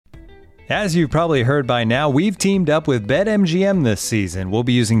As you've probably heard by now, we've teamed up with BetMGM this season. We'll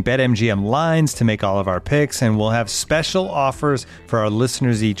be using BetMGM lines to make all of our picks, and we'll have special offers for our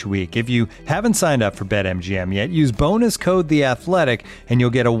listeners each week. If you haven't signed up for BetMGM yet, use bonus code The Athletic, and you'll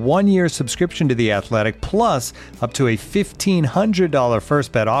get a 1-year subscription to The Athletic, plus up to a $1,500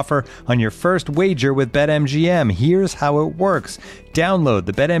 first bet offer on your first wager with BetMGM. Here's how it works. Download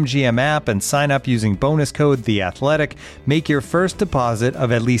the BetMGM app and sign up using bonus code The Athletic. Make your first deposit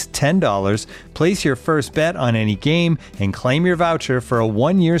of at least $10. Place your first bet on any game and claim your voucher for a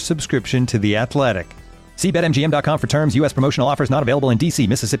 1-year subscription to The Athletic. See BetMGM.com for terms. U.S. promotional offers not available in D.C.,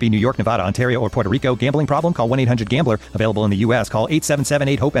 Mississippi, New York, Nevada, Ontario, or Puerto Rico. Gambling problem? Call 1-800-GAMBLER. Available in the U.S. Call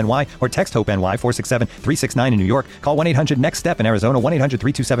 877-8-HOPE-NY or text HOPE-NY 467-369 in New York. Call 1-800-NEXT-STEP in Arizona.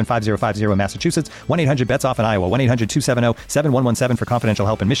 1-800-327-5050 in Massachusetts. 1-800-BETS-OFF in Iowa. 1-800-270-7117 for confidential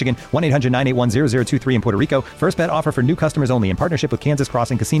help in Michigan. 1-800-981-0023 in Puerto Rico. First bet offer for new customers only in partnership with Kansas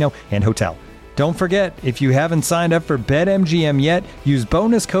Crossing Casino and Hotel. Don't forget, if you haven't signed up for BetMGM yet, use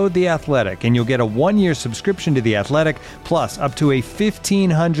bonus code The Athletic, and you'll get a 1-year subscription to The Athletic, plus up to a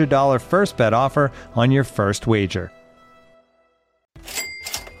 $1,500 first bet offer on your first wager.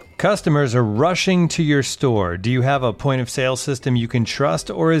 Customers are rushing to your store. Do you have a point-of-sale system you can trust,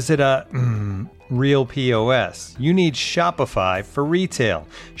 or is it a real POS? You need Shopify for retail.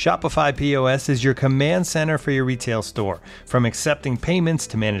 Shopify POS is your command center for your retail store. From accepting payments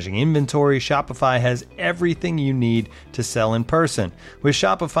to managing inventory, Shopify has everything you need to sell in person. With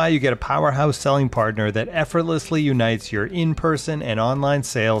Shopify, you get a powerhouse selling partner that effortlessly unites your in-person and online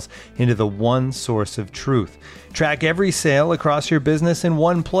sales into the one source of truth. Track every sale across your business in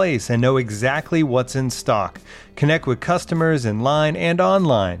one place and know exactly what's in stock. Connect with customers in line and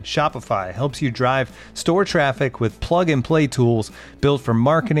online. Shopify helps you drive store traffic with plug-and-play tools built for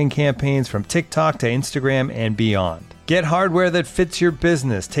marketing campaigns from TikTok to Instagram and beyond. Get hardware that fits your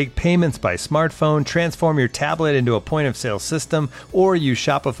business. Take payments by smartphone, transform your tablet into a point-of-sale system, or use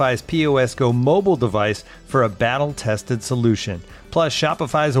Shopify's POS Go mobile device for a battle-tested solution. Plus,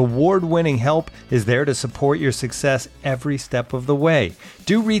 Shopify's award-winning help is there to support your success every step of the way.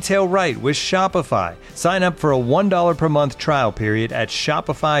 Do retail right with Shopify. Sign up for a $1 per month trial period at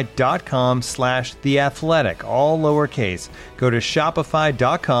shopify.com/theathletic, all lowercase. Go to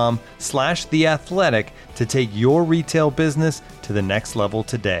shopify.com/theathletic to take your retail business to the next level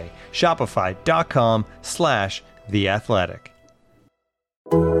today. Shopify.com/theathletic.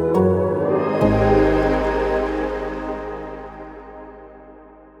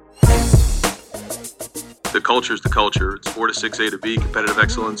 The culture is the culture. It's 4 to 6 A to B, competitive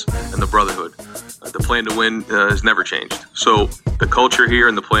excellence, and the brotherhood. The plan to win has never changed. So the culture here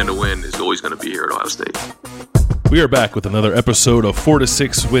and the plan to win is always going to be here at Ohio State. We are back with another episode of 4 to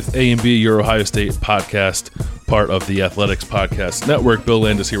 6 with A&B, your Ohio State podcast, part of the Athletics Podcast Network. Bill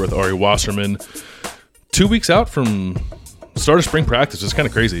Landis here with Ari Wasserman. 2 weeks out from start of spring practice. It's kind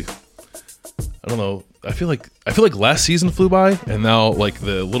of crazy. I don't know. I feel like last season flew by, and now like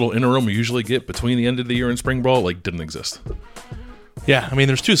the little interim we usually get between the end of the year and spring ball like didn't exist. Yeah, I mean,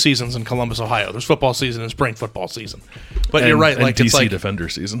 there's 2 seasons in Columbus, Ohio. There's football season and spring football season. But you're right, like DC it's like Defender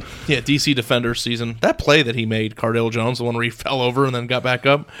season. Yeah, DC Defender season. That play that he made, Cardale Jones, the one where he fell over and then got back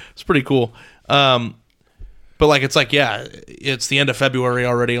up, it's pretty cool. But like it's like, yeah, it's the end of February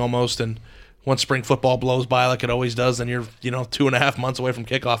already almost, and once spring football blows by like it always does, then you're 2.5 months away from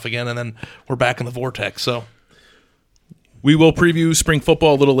kickoff again, and then we're back in the vortex. So we will preview spring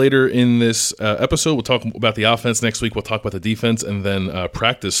football a little later in this episode. We'll talk about the offense next week. We'll talk about the defense, and then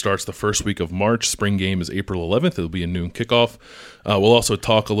practice starts the first week of March. Spring game is April 11th. It'll be a noon kickoff. We'll also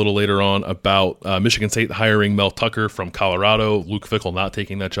talk a little later on about Michigan State hiring Mel Tucker from Colorado, Luke Fickell not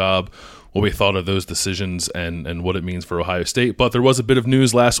taking that job, what we thought of those decisions and what it means for Ohio State. But there was a bit of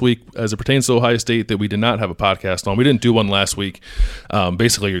news last week as it pertains to Ohio State that we did not have a podcast on. We didn't do one last week.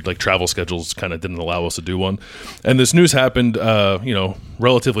 Basically, like travel schedules kind of didn't allow us to do one. And this news happened,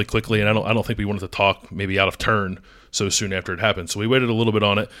 relatively quickly, and I don't think we wanted to talk maybe out of turn so soon after it happened. So we waited a little bit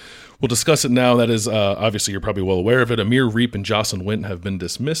on it. We'll discuss it now. That is, obviously, you're probably well aware of it. Amir Reep and Jocelyn Wint have been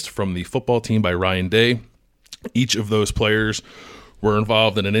dismissed from the football team by Ryan Day. Each of those players were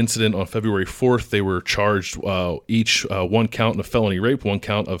involved in an incident on February 4th. They were charged each 1 count of felony rape, 1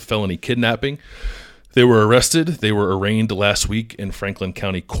 count of felony kidnapping. They were arrested. They were arraigned last week in Franklin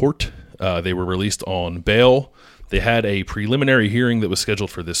County Court. They were released on bail. They had a preliminary hearing that was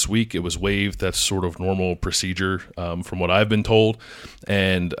scheduled for this week. It was waived. That's sort of normal procedure from what I've been told.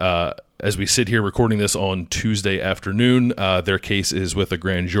 And as we sit here recording this on Tuesday afternoon, their case is with a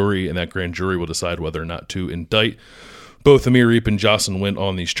grand jury, and that grand jury will decide whether or not to indict both Amir Reep and Jocelyn Wint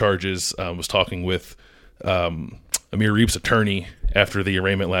on these charges. Was talking with Amir Reep's attorney after the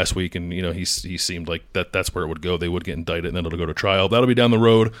arraignment last week, and he seemed like that's where it would go. They would get indicted, and then it'll go to trial. That'll be down the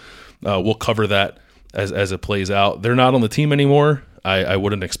road. We'll cover that as it plays out. They're not on the team anymore. I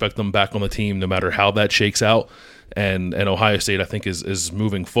wouldn't expect them back on the team, no matter how that shakes out. And Ohio State, I think, is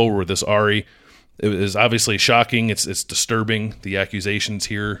moving forward with this. Ari, it is obviously shocking. It's disturbing, the accusations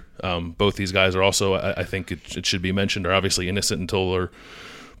here. Both these guys are also, I think it should be mentioned, are obviously innocent until they're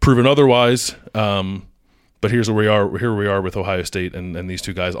proven otherwise. But here's where we are. Here we are with Ohio State and these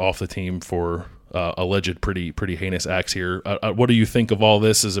two guys off the team for alleged pretty heinous acts here. What do you think of all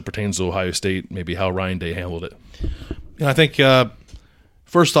this as it pertains to Ohio State? Maybe how Ryan Day handled it. I think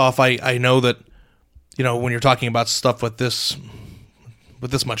first off, I know that when you're talking about stuff with this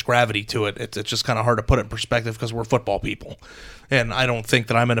much gravity to it, it's just kind of hard to put it in perspective because we're football people, and I don't think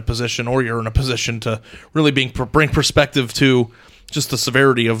that I'm in a position or you're in a position to really bring perspective to just the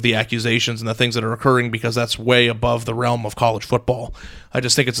severity of the accusations and the things that are occurring, because that's way above the realm of college football. I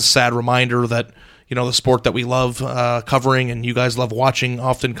just think it's a sad reminder that the sport that we love covering and you guys love watching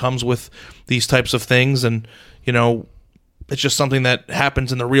often comes with these types of things, and it's just something that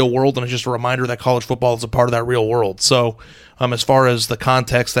happens in the real world, and it's just a reminder that college football is a part of that real world. So as far as the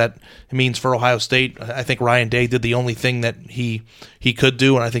context that it means for Ohio State, I think Ryan Day did the only thing that he could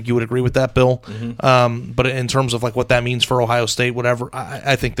do, and I think you would agree with that, Bill. Mm-hmm. But in terms of what that means for Ohio State, whatever,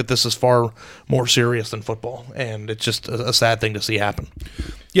 I think that this is far more serious than football, and it's just a sad thing to see happen.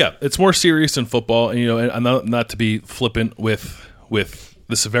 Yeah, it's more serious than football, and not to be flippant with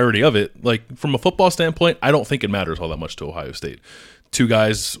the severity of it. From a football standpoint, I don't think it matters all that much to Ohio State. Two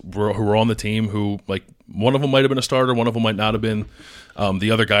guys who were on the team who, one of them might have been a starter, one of them might not have been.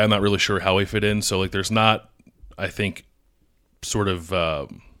 The other guy, I'm not really sure how he fit in. So, there's not, I think, sort of all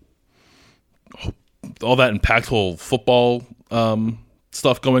that impactful football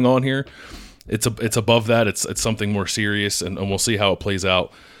stuff going on here. It's above that. It's something more serious, and we'll see how it plays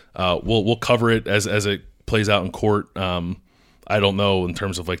out. We'll cover it as it plays out in court. I don't know in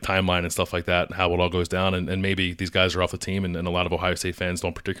terms of timeline and stuff like that, how it all goes down, and maybe these guys are off the team and a lot of Ohio State fans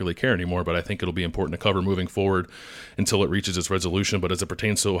don't particularly care anymore, but I think it'll be important to cover moving forward until it reaches its resolution. But as it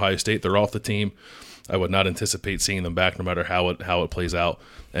pertains to Ohio State, they're off the team. I would not anticipate seeing them back no matter how it plays out,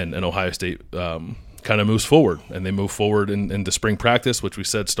 and Ohio State kind of moves forward, and they move forward into spring practice, which we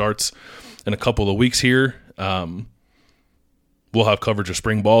said starts in a couple of weeks here. We'll have coverage of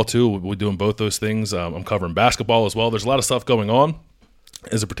spring ball, too. We're doing both those things. I'm covering basketball as well. There's a lot of stuff going on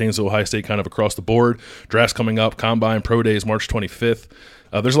as it pertains to Ohio State kind of across the board. Draft's coming up. Combine, Pro Days, March 25th.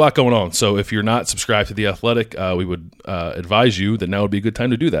 There's a lot going on. So if you're not subscribed to The Athletic, we would advise you that now would be a good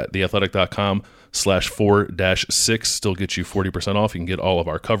time to do that. TheAthletic.com/4-6 still gets you 40% off. You can get all of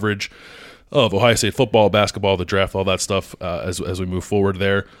our coverage of Ohio State football, basketball, the draft, all that stuff as we move forward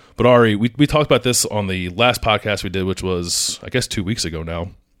there. But Ari, we talked about this on the last podcast we did, which was, I guess, 2 weeks ago now,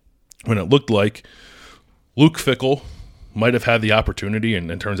 when it looked like Luke Fickell might have had the opportunity,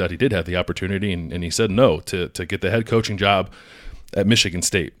 and it turns out he did have the opportunity, and he said no to get the head coaching job at Michigan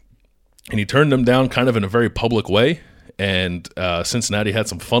State. And he turned them down kind of in a very public way, and Cincinnati had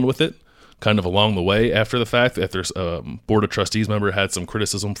some fun with it kind of along the way after the fact, after a Board of Trustees member had some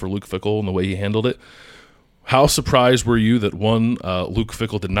criticism for Luke Fickell and the way he handled it. How surprised were you that, one, Luke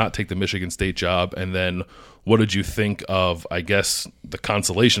Fickell did not take the Michigan State job, and then what did you think of, I guess, the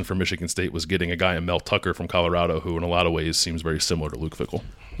consolation for Michigan State was getting a guy in Mel Tucker from Colorado who in a lot of ways seems very similar to Luke Fickell?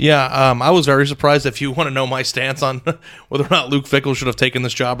 Yeah, I was very surprised. If you want to know my stance on whether or not Luke Fickell should have taken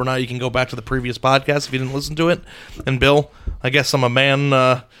this job or not, you can go back to the previous podcast if you didn't listen to it. And Bill, I guess I'm a man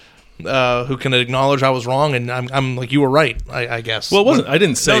who can acknowledge I was wrong, and I'm like, you were right, I guess. Well, it wasn't. I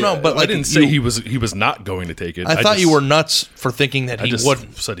didn't say. No, but I didn't say he was not going to take it. I thought you were nuts for thinking that he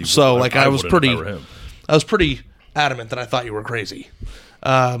wouldn't. Said he so, would. I was pretty adamant that I thought you were crazy. So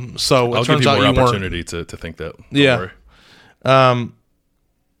I'll it turns give you out more you weren't. opportunity to think that. Don't worry.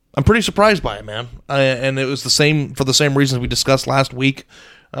 I'm pretty surprised by it, man. And it was the same for the same reasons we discussed last week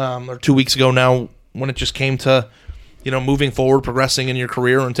or 2 weeks ago now, when it just came to moving forward, progressing in your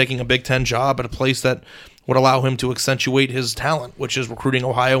career, and taking a Big Ten job at a place that would allow him to accentuate his talent, which is recruiting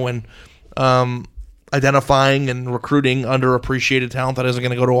Ohio and identifying and recruiting underappreciated talent that isn't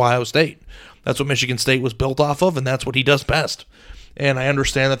going to go to Ohio State. That's what Michigan State was built off of, and that's what he does best. And I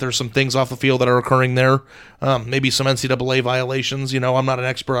understand that there's some things off the field that are occurring there, maybe some NCAA violations. I'm not an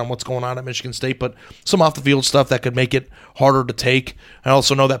expert on what's going on at Michigan State, but some off the field stuff that could make it harder to take. I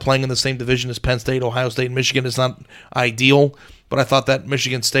also know that playing in the same division as Penn State, Ohio State, and Michigan is not ideal, but I thought that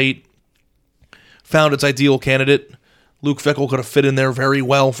Michigan State found its ideal candidate. Luke Fickell could have fit in there very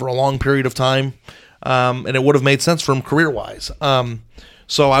well for a long period of time, and it would have made sense for him career-wise.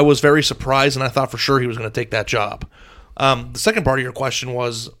 So I was very surprised, and I thought for sure he was going to take that job. The second part of your question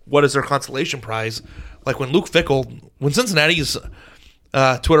was, what is their consolation prize? Like when when Cincinnati's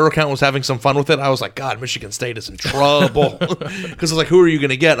Twitter account was having some fun with it, I was like, God, Michigan State is in trouble. Because I was like, who are you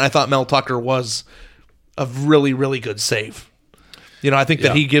going to get? And I thought Mel Tucker was a really, really good save. I think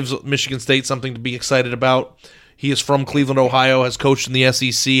that he gives Michigan State something to be excited about. He is from Cleveland, Ohio, has coached in the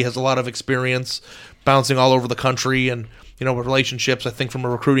SEC, has a lot of experience bouncing all over the country, and with relationships. I think from a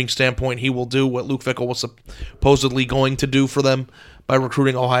recruiting standpoint, he will do what Luke Fickell was supposedly going to do for them by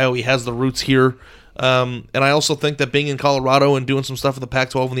recruiting Ohio. He has the roots here. And I also think that being in Colorado and doing some stuff in the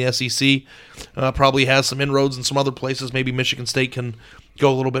Pac-12 and the SEC probably has some inroads in some other places. Maybe Michigan State can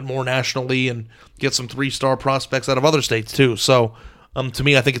go a little bit more nationally and get some 3-star prospects out of other states too. So to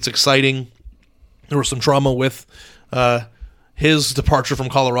me, I think it's exciting. There was some drama with his departure from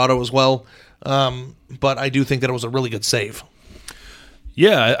Colorado as well. But I do think that it was a really good save.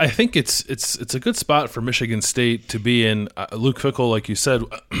 Yeah, I think it's a good spot for Michigan State to be in. Luke Fickell, like you said,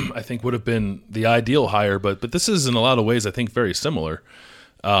 I think would have been the ideal hire, but this is in a lot of ways, I think, very similar.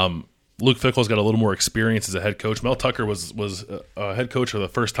 Luke Fickell's got a little more experience as a head coach. Mel Tucker was a head coach for the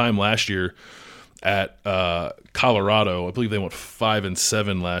first time last year at Colorado. I believe they went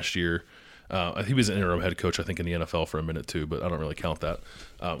 5-7 last year. He was an interim head coach, I think, in the NFL for a minute too, but I don't really count that.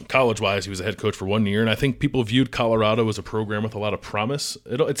 College-wise, he was a head coach for 1 year, and I think people viewed Colorado as a program with a lot of promise.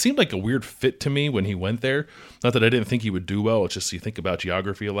 It seemed like a weird fit to me when he went there. Not that I didn't think he would do well. It's just you think about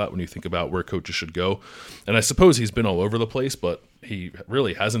geography a lot when you think about where coaches should go. And I suppose he's been all over the place, but he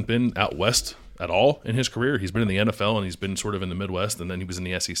really hasn't been out west at all in his career. He's been in the NFL, and he's been sort of in the Midwest, and then he was in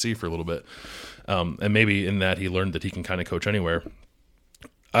the SEC for a little bit. And maybe in that he learned that he can kind of coach anywhere.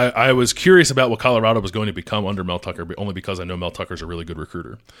 I was curious about what Colorado was going to become under Mel Tucker, but only because I know Mel Tucker's a really good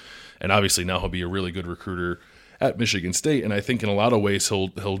recruiter. And obviously now he'll be a really good recruiter at Michigan State. And I think in a lot of ways he'll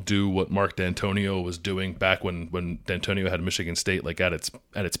do what Mark D'Antonio was doing back when D'Antonio had Michigan State like at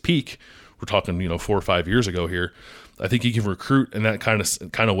its peak. We're talking 4 or 5 years ago here. I think he can recruit in that kind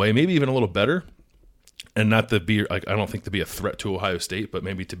of way, maybe even a little better. And not to be like, I don't think to be a threat to Ohio State, but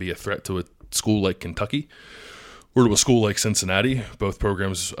maybe to be a threat to a school like Kentucky. Or to a school like Cincinnati, both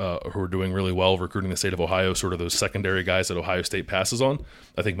programs who are doing really well recruiting the state of Ohio, sort of those secondary guys that Ohio State passes on.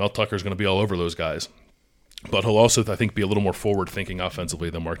 I think Mel Tucker is going to be all over those guys. But he'll also, I think, be a little more forward-thinking offensively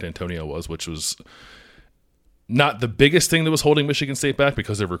than Mark D'Antonio was, which was not the biggest thing that was holding Michigan State back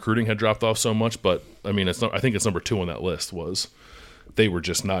because their recruiting had dropped off so much. But, I mean, I think it's number 2 on that list was they were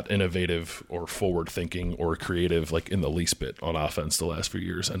just not innovative or forward-thinking or creative like in the least bit on offense the last few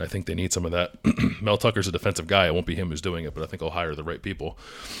years, and I think they need some of that. Mel Tucker's a defensive guy. It won't be him who's doing it, but I think I'll hire the right people.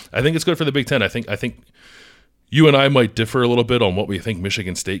 I think it's good for the Big Ten. I think you and I might differ a little bit on what we think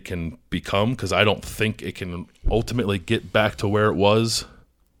Michigan State can become because I don't think it can ultimately get back to where it was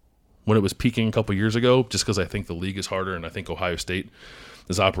when it was peaking a couple years ago just because I think the league is harder, and I think Ohio State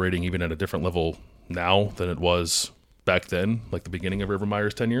is operating even at a different level now than it was back then, like the beginning of Urban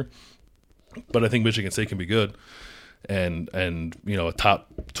Meyer's tenure. But I think Michigan State can be good and a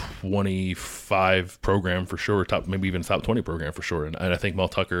top 25 program for sure, maybe even top 20 program for sure. And I think Mel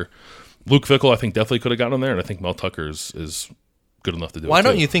Tucker, Luke Fickell, I think definitely could have gotten on there, and I think Mel Tucker is good enough to do it. Why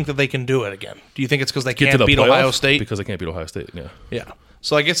don't you think that they can do it again? Do you think it's because they can't beat Ohio State? Because they can't beat Ohio State, yeah. Yeah.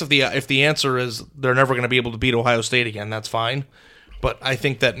 So I guess if the answer is they're never going to be able to beat Ohio State again, that's fine. But I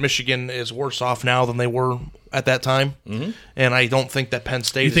think that Michigan is worse off now than they were at that time. Mm-hmm. And I don't think that Penn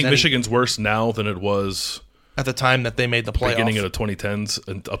State You think Michigan's worse now than it was at the time that they made the playoff? Beginning of the 2010s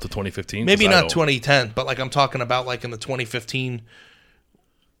and up to 2015? Maybe not 2010, but like I'm talking about like in the 2015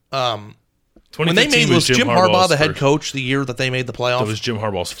 when they made was Jim Harbaugh the head coach the year that they made the playoff? It was Jim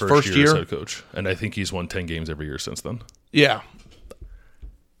Harbaugh's first year as head coach. And I think he's won 10 games every year since then. Yeah.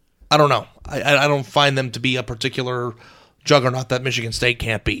 I don't know. I don't find them to be a particular juggernaut that Michigan State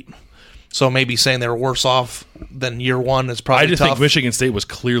can't beat. So maybe saying they were worse off than year one is probably tough. I just think Michigan State was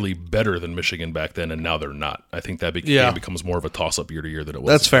clearly better than Michigan back then, and now they're not. I think that game becomes more of a toss-up year to year than it was.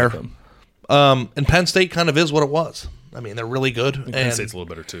 That's fair. And Penn State kind of is what it was. I mean, they're really good. And Penn State's a little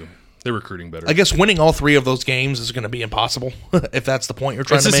better, too. They're recruiting better. I guess winning all 3 of those games is going to be impossible, if that's the point you're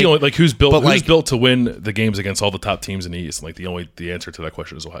trying to make. Like who's built to win the games against all the top teams in the East? Like the answer to that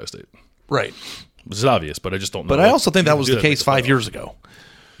question is Ohio State. Right. Which is obvious, but I just don't know. But I also think that was the case 5 years ago.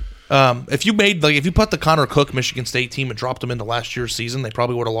 If you put the Connor Cook Michigan State team and dropped them into last year's season, they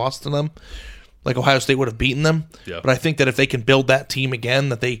probably would have lost to them. Like Ohio State would have beaten them. Yeah. But I think that if they can build that team again,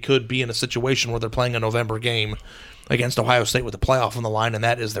 that they could be in a situation where they're playing a November game against Ohio State with the playoff on the line, and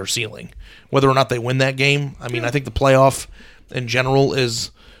that is their ceiling. Whether or not they win that game, I mean, I think the playoff in general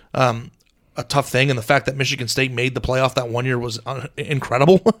is a tough thing, and the fact that Michigan State made the playoff that one year was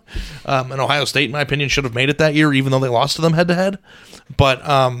incredible. And Ohio State, in my opinion, should have made it that year, even though they lost to them head-to-head.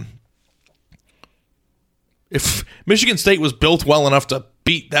 But if Michigan State was built well enough to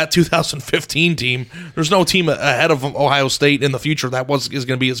beat that 2015 team, there's no team ahead of Ohio State in the future that is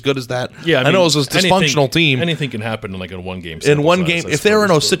going to be as good as that. Yeah, I know it was a dysfunctional team. Anything can happen in like a one-game. In one game, if they're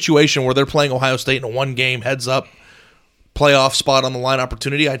in a situation where they're playing Ohio State in a one-game heads-up playoff spot on the line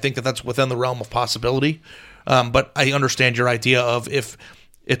opportunity, I think that's within the realm of possibility. But I understand your idea of if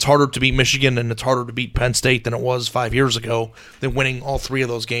it's harder to beat Michigan and it's harder to beat Penn State than it was 5 years ago, then winning all three of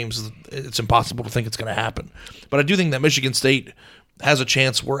those games, it's impossible to think it's going to happen. But I do think that Michigan State has a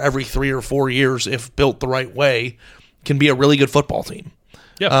chance where every 3 or 4 years, if built the right way, can be a really good football team.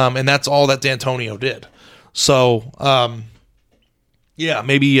 Yeah. And that's all that D'Antonio did. So,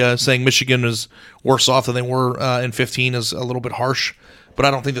 maybe saying Michigan is worse off than they were in 15 is a little bit harsh, but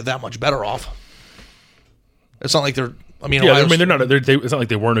I don't think they're that much better off. It's not like they're. I mean, they're not. It's not like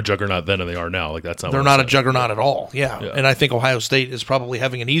they weren't a juggernaut then and they are now. Like that's not. They're not a juggernaut at all. Yeah, and I think Ohio State is probably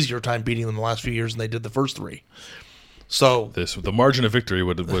having an easier time beating them the last few years than they did the first three. So the margin of victory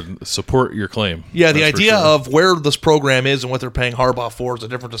would support your claim. Yeah, the idea of where this program is and what they're paying Harbaugh for is a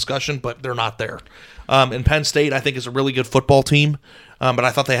different discussion, but they're not there. And Penn State, I think, is a really good football team, but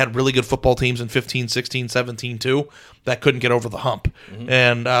I thought they had really good football teams in 15, 16, 17 too that couldn't get over the hump. Mm-hmm.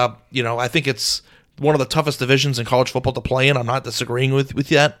 And I think it's one of the toughest divisions in college football to play in. I'm not disagreeing with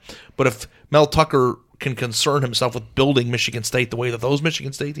that, but if Mel Tucker can concern himself with building Michigan State the way that those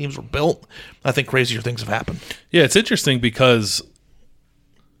Michigan State teams were built, I think crazier things have happened. Yeah, it's interesting because,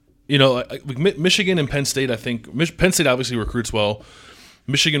 Michigan and Penn State, I think Penn State obviously recruits well.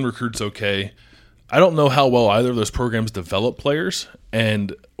 Michigan recruits okay. I don't know how well either of those programs develop players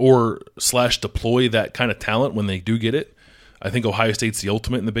or deploy that kind of talent when they do get it. I think Ohio State's the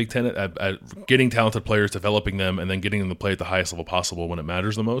ultimate in the Big Ten at getting talented players, developing them, and then getting them to play at the highest level possible when it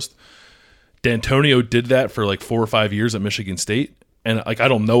matters the most. D'Antonio did that for like 4 or 5 years at Michigan State, and I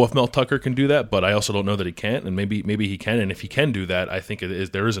don't know if Mel Tucker can do that, but I also don't know that he can't, and maybe he can. And if he can do that, I think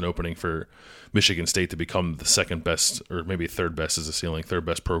there is an opening for Michigan State to become the second best, or maybe third best is the ceiling, third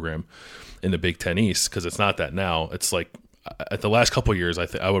best program in the Big Ten East, because it's not that now. It's like at the last couple of years,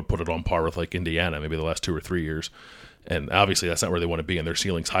 I would put it on par with like Indiana, maybe the last 2 or 3 years. And obviously that's not where they want to be, and their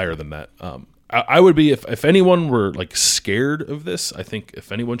ceiling's higher than that. I would be, if anyone were like scared of this, I think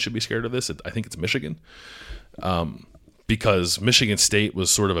if anyone should be scared of this, I think it's Michigan. Because Michigan State was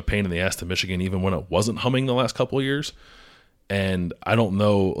sort of a pain in the ass to Michigan even when it wasn't humming the last couple of years. And I don't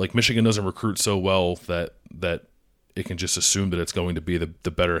know, like Michigan doesn't recruit so well that it can just assume that it's going to be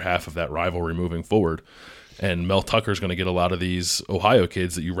the better half of that rivalry moving forward. And Mel Tucker's going to get a lot of these Ohio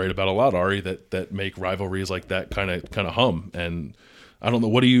kids that you write about a lot, Ari, that make rivalries like that kind of hum. And I don't know,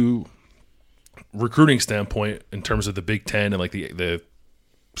 what do you, recruiting standpoint, in terms of the Big Ten and like the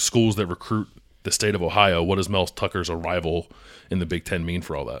schools that recruit the state of Ohio, what does Mel Tucker's arrival in the Big Ten mean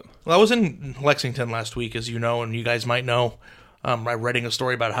for all that? Well, I was in Lexington last week, as you know, and you guys might know. I'm writing a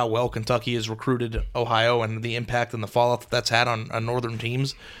story about how well Kentucky has recruited Ohio and the impact and the fallout that's had on northern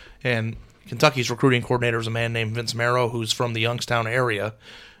teams. And Kentucky's recruiting coordinator is a man named Vince Marrow, who's from the Youngstown area.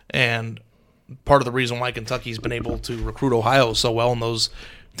 And part of the reason why Kentucky's been able to recruit Ohio so well and those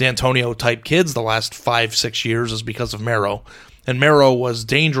D'Antonio-type kids the last 5-6 years is because of Marrow. And Marrow was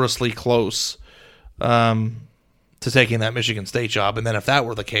dangerously close to taking that Michigan State job. And then if that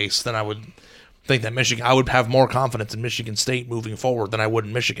were the case, then I would think that I would have more confidence in Michigan State moving forward than I would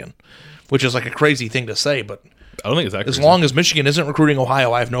in Michigan, which is like a crazy thing to say, but I don't think it's that crazy. As long as Michigan isn't recruiting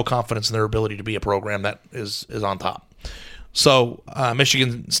Ohio, I have no confidence in their ability to be a program that is on top. So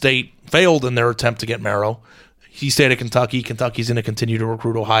Michigan State failed in their attempt to get Marrow. He stayed at Kentucky. Kentucky's going to continue to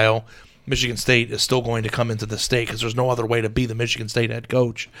recruit Ohio. Michigan State is still going to come into the state because there's no other way to be the Michigan State head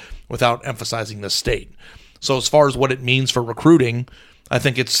coach without emphasizing the state. So as far as what it means for recruiting, I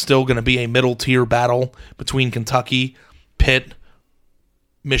think it's still going to be a middle-tier battle between Kentucky, Pitt,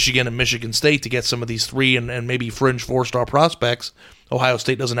 Michigan, and Michigan State to get some of these 3 and maybe fringe 4-star prospects Ohio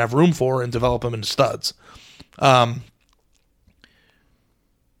State doesn't have room for and develop them into studs. That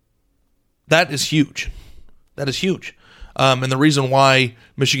is huge. That is huge. And the reason why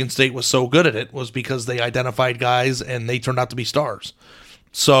Michigan State was so good at it was because they identified guys and they turned out to be stars.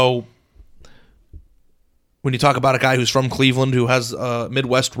 So when you talk about a guy who's from Cleveland, who has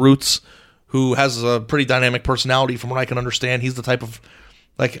Midwest roots, who has a pretty dynamic personality from what I can understand, he's the type of,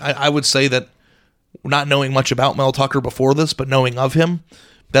 like, I would say that not knowing much about Mel Tucker before this, but knowing of him,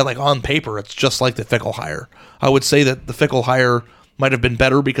 that like on paper, it's just like the Fickell hire. I would say that the Fickell hire might have been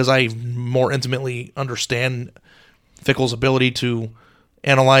better because I more intimately understand Fickell's ability to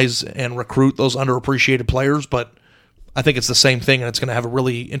analyze and recruit those underappreciated players, but I think it's the same thing, and it's going to have a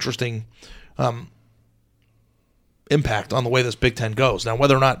really interesting impact on the way this Big Ten goes. Now,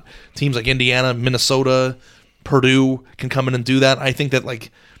 whether or not teams like Indiana, Minnesota, Purdue can come in and do that, I think that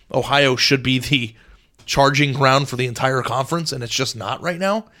like Ohio should be the charging ground for the entire conference, and it's just not right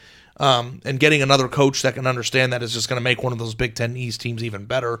now. And getting another coach that can understand that is just going to make one of those Big Ten East teams even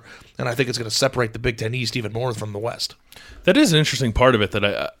better, and I think it's going to separate the Big Ten East even more from the West. That is an interesting part of it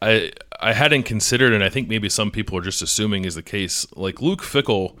that I hadn't considered, and I think maybe some people are just assuming is the case. Like Luke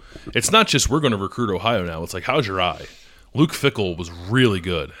Fickell, it's not just we're going to recruit Ohio now. It's like, how's your eye? Luke Fickell was really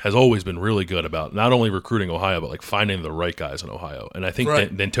good, has always been really good about not only recruiting Ohio, but like finding the right guys in Ohio. And I think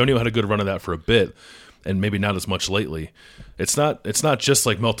that Antonio had a good run of that for a bit, and maybe not as much lately. It's not just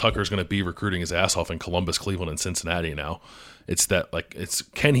like Mel Tucker's going to be recruiting his ass off in Columbus, Cleveland, and Cincinnati now. It's that like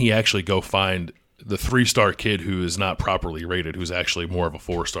can he actually go find the 3-star kid who is not properly rated, who's actually more of a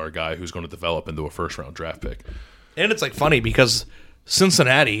 4-star guy who's going to develop into a first-round draft pick. And it's like funny because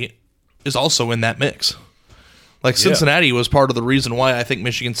Cincinnati is also in that mix. Like Cincinnati was part of the reason why I think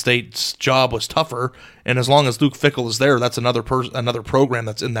Michigan State's job was tougher, and as long as Luke Fickell is there, that's another program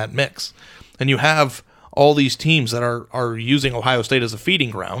that's in that mix. And you have all these teams that are using Ohio State as a feeding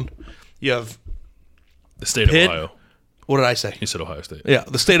ground. You have the state Pitt, of Ohio. What did I say? You said Ohio State. Yeah,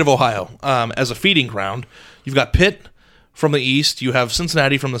 the state of Ohio as a feeding ground. You've got Pitt from the east, you have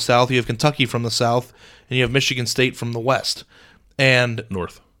Cincinnati from the south, you have Kentucky from the south, and you have Michigan State from the west. And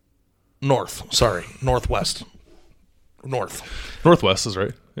Northwest. Northwest is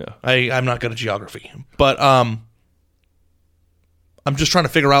right. Yeah. I'm not good at geography. But I'm just trying to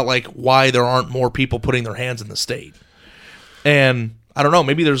figure out like why there aren't more people putting their hands in the state. And I don't know,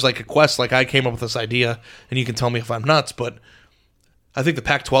 maybe there's like a quest, like I came up with this idea, and you can tell me if I'm nuts, but I think the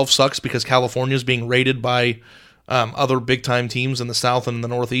Pac-12 sucks because California is being raided by other big-time teams in the South and in the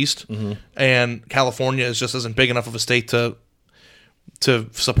Northeast, and California isn't big enough of a state to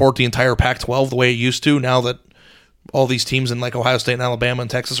support the entire Pac-12 the way it used to, now that all these teams in like Ohio State and Alabama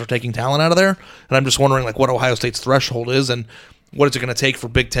and Texas are taking talent out of there. And I'm just wondering like what Ohio State's threshold is and what is it going to take for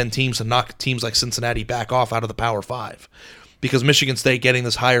Big Ten teams to knock teams like Cincinnati back off out of the Power 5. Because Michigan State getting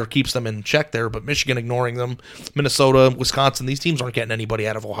this higher keeps them in check there, but Michigan ignoring them, Minnesota, Wisconsin, these teams aren't getting anybody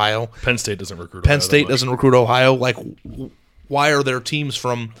out of Ohio. Penn State doesn't recruit Penn State doesn't recruit Ohio. Like, why are there teams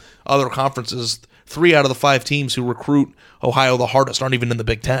from other conferences, 3 out of the 5 teams who recruit Ohio the hardest aren't even in the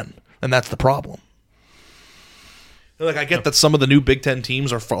Big Ten? And that's the problem. Like, I get that some of the new Big Ten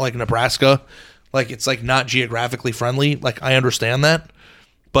teams are like Nebraska, like it's like not geographically friendly. Like I understand that,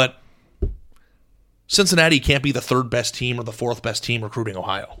 but Cincinnati can't be the 3rd best team or the 4th best team recruiting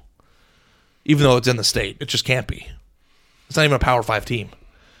Ohio, even though it's in the state. It just can't be. It's not even a Power 5 team.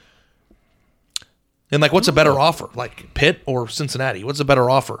 And like, what's a better offer? Like Pitt or Cincinnati? What's a better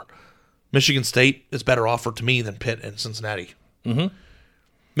offer? Michigan State is better offer to me than Pitt and Cincinnati. Mm-hmm.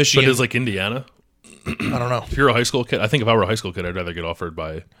 Michigan, but is like Indiana. I don't know. If you're a high school kid, I think if I were a high school kid, I'd rather get offered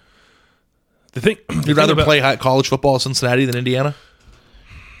by the thing. You'd rather play college football at Cincinnati than Indiana?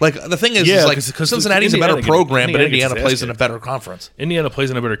 Like, the thing is like cause Cincinnati's a better program, but Indiana plays in a better conference. Indiana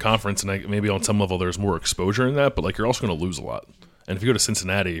plays in a better conference, and maybe on some level there's more exposure in that, but like you're also going to lose a lot. And if you go to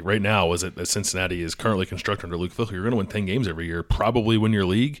Cincinnati, right now, as Cincinnati is currently constructed under Luke Fickell, you're going to win 10 games every year, probably win your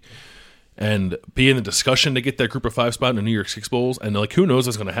league, and be in the discussion to get that Group of 5 spot in the New York Six Bowls. And like, who knows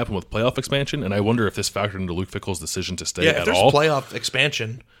what's going to happen with playoff expansion? And I wonder if this factored into Luke Fickell's decision to stay at all. Yeah, if there's playoff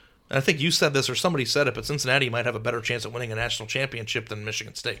expansion, and I think you said this or somebody said it, but Cincinnati might have a better chance at winning a national championship than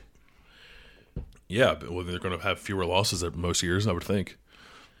Michigan State. Yeah, but they're going to have fewer losses at most years, I would think.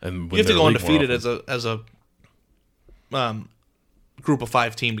 And you have to go undefeated as a Group of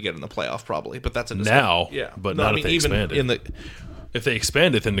 5 team to get in the playoff, probably. But that's now, but not if they expand it. If they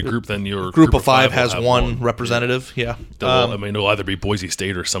expand it in the group, then your Group of 5 has one representative. Yeah, I mean, it'll either be Boise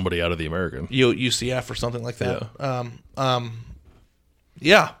State or somebody out of the American, UCF or something like that.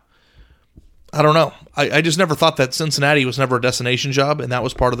 Yeah. I don't know. I just never thought that Cincinnati was never a destination job, and that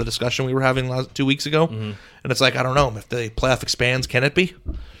was part of the discussion we were having 2 weeks ago. Mm-hmm. And it's like, I don't know. If the playoff expands, can it be?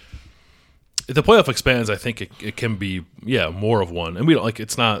 If the playoff expands, I think it can be, more of one. And we don't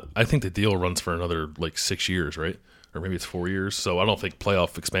it's not. I think the deal runs for another 6 years, right? Or maybe it's 4 years. So I don't think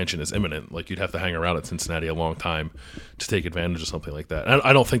playoff expansion is imminent. Like, you'd have to hang around at Cincinnati a long time to take advantage of something like that. And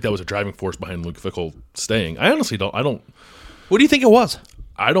I don't think that was a driving force behind Luke Fickell staying. I honestly don't. What do you think it was?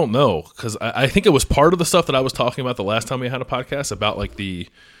 I don't know, because I think it was part of the stuff that I was talking about the last time we had a podcast about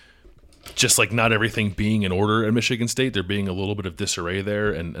not everything being in order at Michigan State. There being a little bit of disarray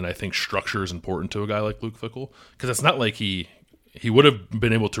there, and I think structure is important to a guy like Luke Fickell, because it's not like he he would have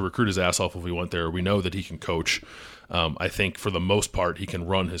been able to recruit his ass off if he went there. We know that he can coach. I think for the most part, he can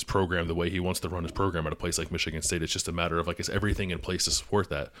run his program the way he wants to run his program at a place like Michigan State. It's just a matter of is everything in place to support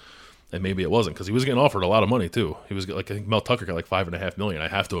that? And maybe it wasn't, because he was getting offered a lot of money too. He was I think Mel Tucker got $5.5 million. I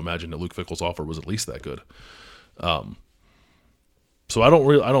have to imagine that Luke Fickell's offer was at least that good. So I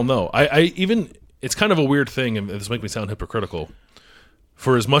don't know. It's kind of a weird thing, and this makes me sound hypocritical.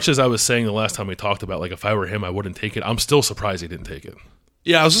 For as much as I was saying the last time we talked about, if I were him, I wouldn't take it. I'm still surprised he didn't take it.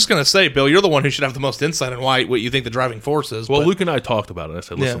 Yeah, I was just going to say, Bill, you're the one who should have the most insight on what you think the driving force is. Well, Luke and I talked about it. I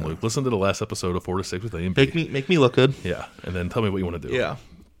said, listen, Luke, listen to the last episode of 4 to 6 with A&B. Make me look good. Yeah, and then tell me what you want to do. Yeah.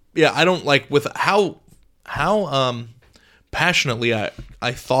 Yeah, I don't with how passionately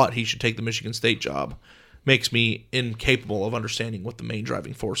I thought he should take the Michigan State job makes me incapable of understanding what the main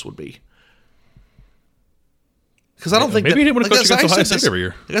driving force would be. Because I don't think maybe he didn't want to coach against Ohio State every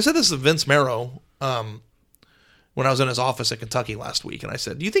year. I said this to Vince Marrow when I was in his office at Kentucky last week, and I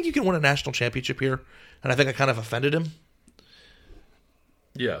said, "Do you think you can win a national championship here?" And I think I kind of offended him.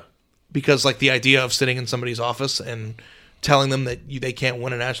 Yeah, because the idea of sitting in somebody's office and telling them that they can't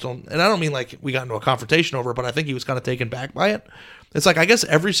win a national, and I don't mean we got into a confrontation over it, but I think he was kind of taken back by it. It's I guess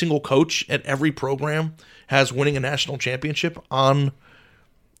every single coach at every program has winning a national championship on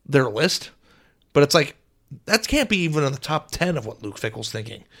their list, but it's that can't be even in the top 10 of what Luke Fickell's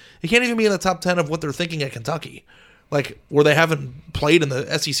thinking. It can't even be in the top 10 of what they're thinking at Kentucky. Where they haven't played in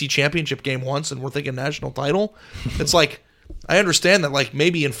the SEC championship game once and we're thinking national title. It's I understand that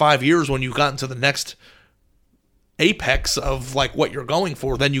maybe in 5 years when you've gotten to the next apex of what you're going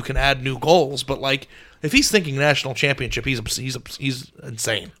for, then you can add new goals. But if he's thinking national championship, he's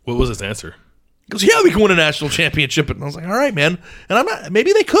insane. What was his answer? He goes, yeah, we can win a national championship. And I was all right, man. And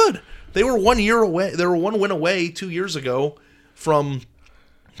maybe they could. They were 1 year away. They were one win away 2 years ago from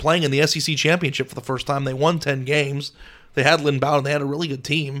playing in the SEC championship for the first time. They won 10 games. They had Lynn Bowden. They had a really good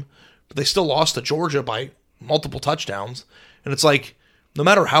team, but they still lost to Georgia by multiple touchdowns. And it's no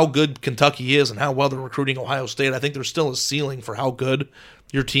matter how good Kentucky is and how well they're recruiting Ohio State, I think there's still a ceiling for how good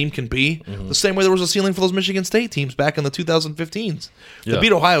your team can be. Mm-hmm. The same way there was a ceiling for those Michigan State teams back in the 2015s. They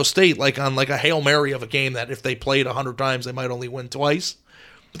beat Ohio State on a Hail Mary of a game that if they played 100 times, they might only win twice.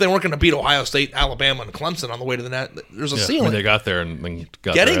 But they weren't going to beat Ohio State, Alabama, and Clemson on the way to the net. There's a ceiling. They got there and then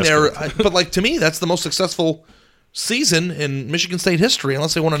got getting there. But to me, that's the most successful season in Michigan State history,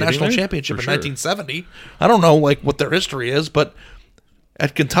 unless they won a national championship in 1970. I don't know what their history is, but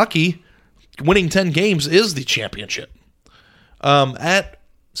at Kentucky, winning 10 games is the championship. At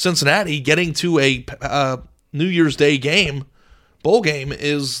Cincinnati, getting to a New Year's Day bowl game,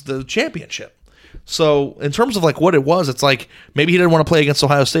 is the championship. So in terms of what it was, it's maybe he didn't want to play against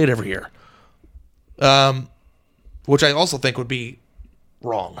Ohio State every year, which I also think would be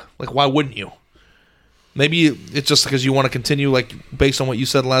wrong. Why wouldn't you? Maybe it's just because you want to continue, based on what you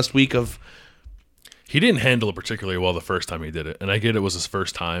said last week of. He didn't handle it particularly well the first time he did it, and I get it was his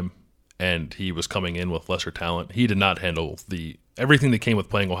first time, and he was coming in with lesser talent. He did not handle everything that came with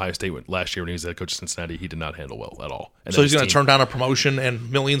playing Ohio State last year when he was head coach of Cincinnati. He did not handle well at all. And so he's going to turn down a promotion and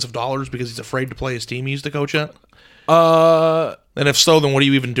millions of dollars because he's afraid to play his team he used to coach at? And if so, then what are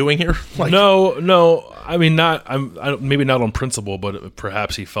you even doing here? No. I mean, maybe not on principle, but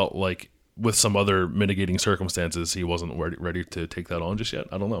perhaps he felt with some other mitigating circumstances, he wasn't ready to take that on just yet.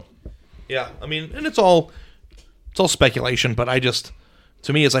 I don't know. Yeah, I mean, and it's all speculation, but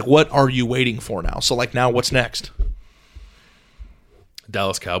to me, it's what are you waiting for now? So now what's next?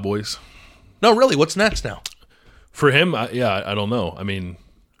 Dallas Cowboys. No, really, what's next now? For him, I don't know. I mean,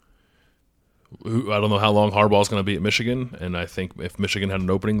 I don't know how long Harbaugh's going to be at Michigan, and I think if Michigan had an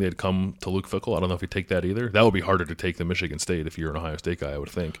opening, they'd come to Luke Fickell. I don't know if he'd take that either. That would be harder to take than Michigan State if you're an Ohio State guy, I would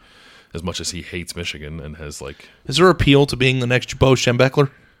think, as much as he hates Michigan and has Is there appeal to being the next Bo Schembechler?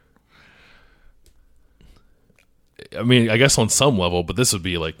 I mean, I guess on some level, but this would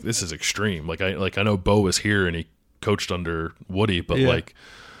be this is extreme. I know Bo was here and he coached under Woody, but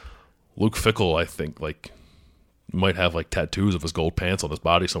Luke Fickell, I think might have tattoos of his gold pants on his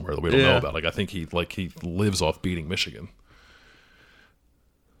body somewhere that we don't know about. I think he lives off beating Michigan.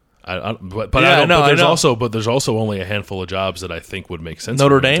 There's also only a handful of jobs that I think would make sense.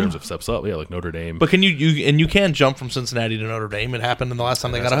 Notre Dame in terms of steps up, Notre Dame. But can you can jump from Cincinnati to Notre Dame? It happened in the last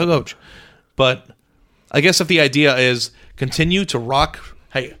time they got a head coach. But I guess if the idea is continue to rock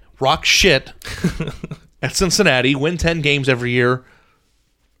shit at Cincinnati, win 10 games every year,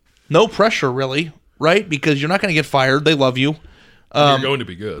 no pressure really, right? Because you're not going to get fired. They love you. You're going to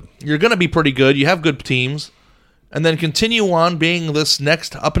be good. You're going to be pretty good. You have good teams. And then continue on being this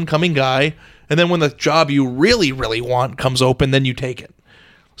next up-and-coming guy. And then when the job you really, really want comes open, then you take it.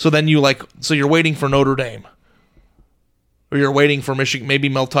 So then you're waiting for Notre Dame. or you're waiting for Michigan. Maybe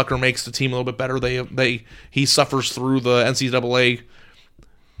Mel Tucker makes the team a little bit better. He suffers through the NCAA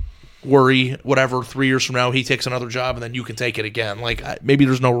worry, whatever. 3 years from now, he takes another job, and then you can take it again. Like, maybe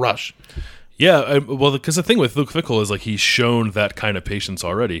there's no rush. Yeah, well, because the thing with Luke Fickell is like he's shown that kind of patience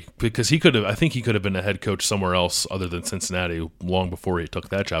already. Because I think he could have been a head coach somewhere else other than Cincinnati long before he took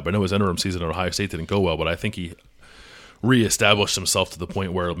that job. I know his interim season at Ohio State didn't go well, but I think he reestablished himself to the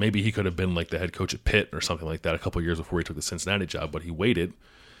point where maybe he could have been like the head coach at Pitt or something like that a couple of years before he took the Cincinnati job. But he waited,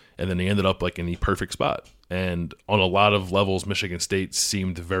 and then he ended up like in the perfect spot. And on a lot of levels, Michigan State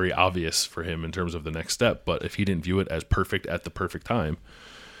seemed very obvious for him in terms of the next step. But if he didn't view it as perfect at the perfect time,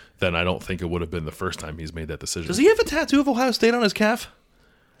 then I don't think it would have been the first time he's made that decision. Does he have a tattoo of Ohio State on his calf?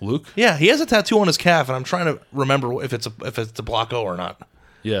 Luke? Yeah, he has a tattoo on his calf, and I'm trying to remember if it's a Block O or not.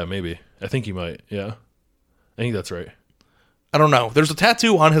 Yeah, maybe. I think he might. Yeah, I think that's right. I don't know. There's a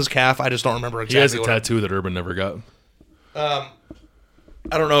tattoo on his calf. I just don't remember exactly. He has a tattoo that Urban never got. I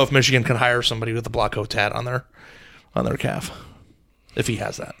don't know if Michigan can hire somebody with a Block O tat on their calf, if he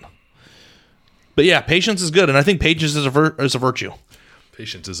has that. But yeah, patience is good, and I think patience is a virtue.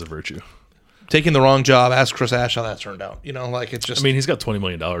 Patience is a virtue. Taking the wrong job, ask Chris Ash how that turned out. You know, like it's just. I mean, he's got $20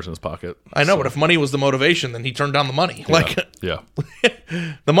 million in his pocket. I know, but if money was the motivation, then he turned down the money. Like, yeah.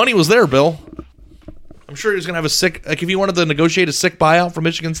 The money was there, Bill. I'm sure he was going to have a sick. Like, if he wanted to negotiate a sick buyout for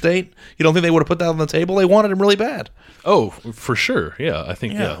Michigan State, you don't think they would have put that on the table? They wanted him really bad. Oh, for sure. Yeah, I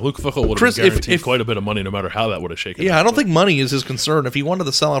think Luke Fickell would have been guaranteed quite a bit of money, no matter how that would have shaken. Yeah, I don't think money is his concern. If he wanted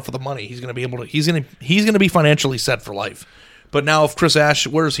to sell out for the money, he's going to be able to. He's going to be financially set for life. But now, if Chris Ash,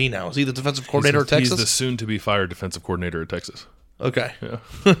 where is he now? Is he the defensive coordinator at Texas? He's the soon-to-be-fired defensive coordinator at Texas. Okay. Yeah.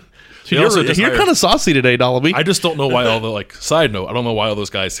 You're kind of saucy today, Dollaby. I just don't know why all the side note. I don't know why all those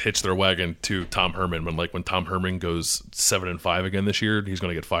guys hitch their wagon to Tom Herman when Tom Herman goes 7-5 again this year, he's going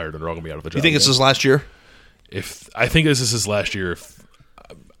to get fired and they're all going to be out of the job. You think it's his last year? I think this is his last year.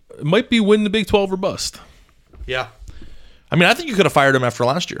 It might be win the Big 12 or bust. Yeah. I mean, I think you could have fired him after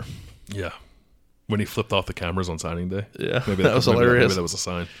last year. Yeah. When he flipped off the cameras on signing day. Yeah, maybe that was hilarious. Maybe that was a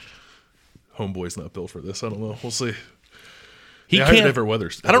sign. Homeboy's not built for this. I don't know. We'll see. He can't.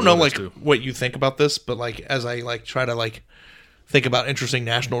 I don't know what you think about this, but as I try to think about interesting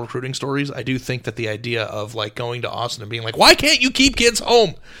national recruiting stories, I do think that the idea of going to Austin and being like, why can't you keep kids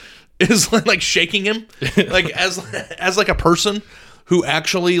home, is like shaking him, as a person who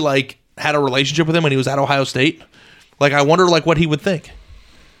actually had a relationship with him when he was at Ohio State. I wonder what he would think.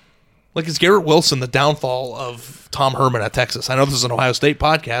 Is Garrett Wilson the downfall of Tom Herman at Texas? I know this is an Ohio State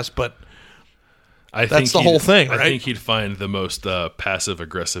podcast, but that's the whole thing, right? I think he'd find the most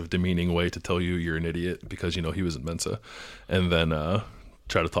passive-aggressive, demeaning way to tell you you're an idiot because he was at Mensa, and then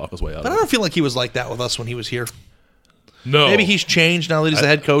try to talk his way out. But I don't feel like he was like that with us when he was here. No. Maybe he's changed now that he's the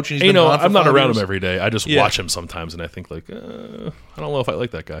head coach. And he's been I'm not around him every day. I just watch him sometimes, and I think, I don't know if I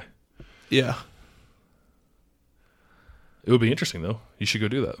like that guy. Yeah. It would be interesting, though. You should go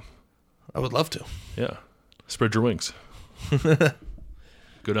do that. I would love to. Yeah. Spread your wings.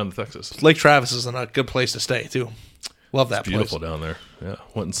 Go down to Texas. Lake Travis is a good place to stay, too. Love that place. Beautiful down there. Yeah.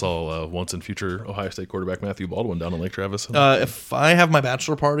 Went and saw once in future Ohio State quarterback Matthew Baldwin down in Lake Travis. If I have my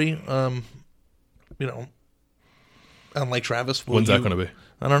bachelor party, on Lake Travis. When's that going to be?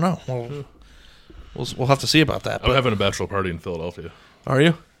 I don't know. We'll have to see about that. I'm having a bachelor party in Philadelphia. Are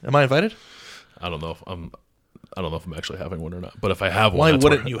you? Am I invited? I don't know if I'm actually having one or not. But if I have one, why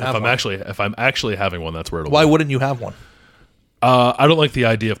wouldn't you have one? If I'm actually having one, that's where it'll be. Why wouldn't you have one? I don't like the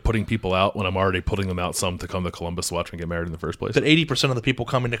idea of putting people out when I'm already putting them out some to come to Columbus to watch me get married in the first place. But 80% of the people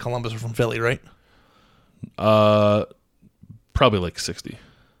coming to Columbus are from Philly, right? Probably 60.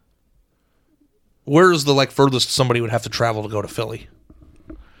 Where's the furthest somebody would have to travel to go to Philly?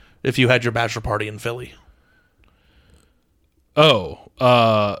 If you had your bachelor party in Philly. Oh,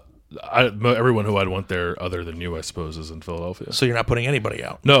 everyone who I'd want there other than you, I suppose, is in Philadelphia. So you're not putting anybody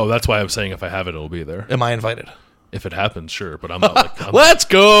out? No, that's why I'm saying if I have it, it'll be there. Am I invited? If it happens, sure, but I'm not. Let's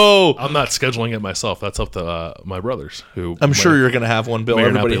go! I'm not scheduling it myself. That's up to my brothers. Who I'm sure you're going to have one, Bill.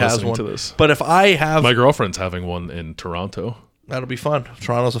 Everybody has one. To this. But if I have, my girlfriend's having one in Toronto. That'll be fun.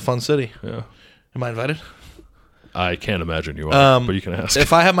 Toronto's a fun city. Yeah. Am I invited? I can't imagine you are, but you can ask.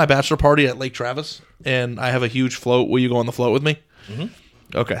 If I have my bachelor party at Lake Travis and I have a huge float, will you go on the float with me? Mm-hmm.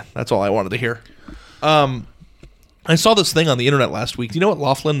 Okay, that's all I wanted to hear. I saw this thing on the internet last week. Do you know what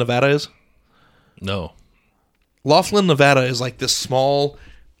Laughlin, Nevada is? No. Laughlin, Nevada is this small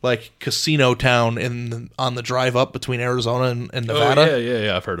casino town on the drive up between Arizona and Nevada. Oh,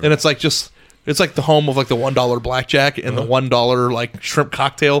 yeah, I've heard of it. And it. it's the home of the $1 blackjack and the $1 shrimp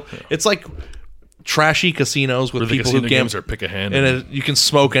cocktail. Yeah. It's trashy casinos with people who gamble or pick a hand and you can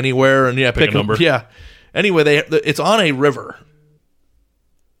smoke anywhere and pick a number. Yeah. Anyway, it's on a river,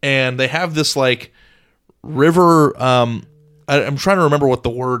 and they have this like river. I'm trying to remember what the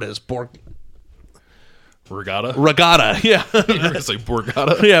word is. Regatta, yeah. It's like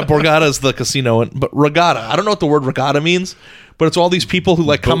Borgata. Yeah, Borgata is the casino, but regatta. I don't know what the word regatta means, but it's all these people who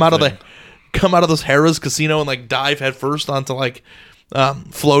like come out of this Harrah's casino and like dive headfirst onto like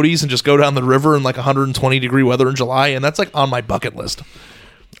floaties and just go down the river in like 120-degree weather in July, and that's like on my bucket list.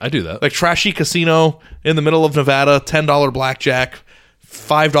 I do that. Like trashy casino in the middle of Nevada, $10 blackjack,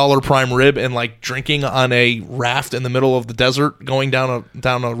 $5 prime rib, and like drinking on a raft in the middle of the desert going down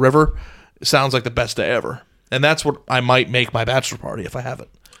a river. Sounds like the best day ever. And that's what I might make my bachelor party if I have it.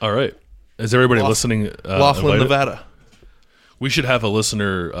 All right. Is everybody listening? Laughlin, Nevada. We should have a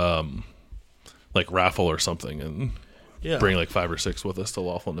listener like raffle or something and bring like 5 or 6 with us to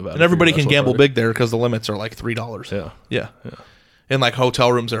Laughlin, Nevada. And everybody can gamble big there because the limits are like $3. Yeah. And like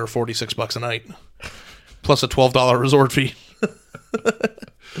hotel rooms that are $46 a night, plus a $12 resort fee.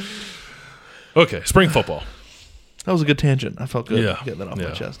 Okay, spring football. That was a good tangent. I felt good getting that off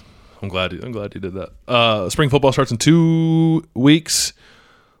my chest. I'm glad you did that. Spring football starts in 2 weeks.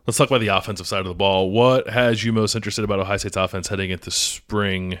 Let's talk about the offensive side of the ball. What has you most interested about Ohio State's offense heading into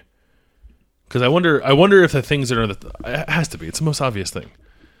spring? Because I wonder if the things that are it has to be. It's the most obvious thing.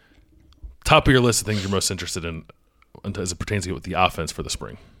 Top of your list of things you're most interested in as it pertains to the offense for the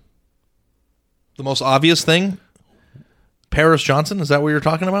spring. The most obvious thing? Paris Johnson? Is that what you're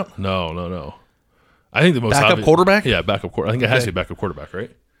talking about? No. I think the most backup quarterback? Yeah, backup quarterback. I think it has to be backup quarterback, right?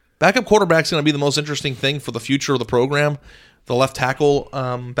 Backup quarterback's going to be the most interesting thing for the future of the program. The left tackle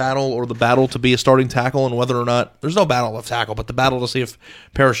battle, or the battle to be a starting tackle, and whether or not there's no battle left tackle, but the battle to see if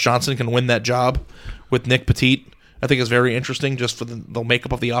Paris Johnson can win that job with Nick Petit, I think is very interesting just for the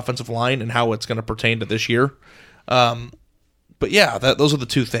makeup of the offensive line and how it's going to pertain to this year. But yeah, those are the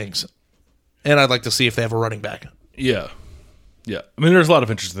 2 things. And I'd like to see if they have a running back. Yeah. I mean, there's a lot of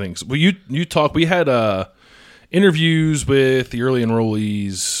interesting things. Well, we had interviews with the early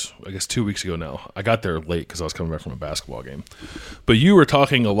enrollees, I guess 2 weeks ago now. I got there late because I was coming back from a basketball game. But you were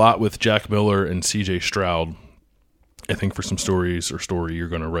talking a lot with Jack Miller and CJ Stroud, I think, for some story you're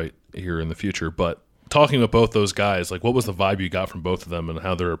going to write here in the future. But talking with both those guys, like, what was the vibe you got from both of them and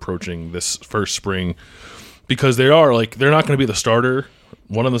how they're approaching this first spring? Because they're not going to be the starter.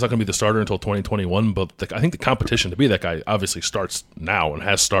 One of them's not going to be the starter until 2021, but I think the competition to be that guy obviously starts now and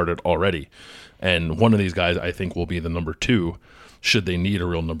has started already. And one of these guys, I think, will be the number 2, should they need a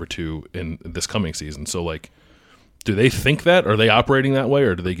real number 2 in this coming season. So, like, do they think that? Are they operating that way?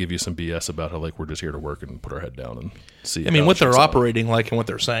 Or do they give you some BS about how, like, we're just here to work and put our head down and see? I mean, what they're operating like and what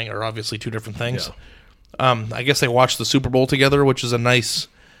they're saying are obviously 2 different things. Yeah. I guess they watched the Super Bowl together, which is a nice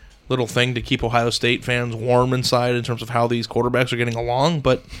little thing to keep Ohio State fans warm inside in terms of how these quarterbacks are getting along.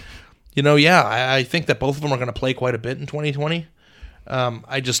 But, I think that both of them are going to play quite a bit in 2020.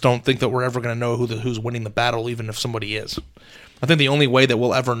 I just don't think that we're ever going to know who's winning the battle, even if somebody is. I think the only way that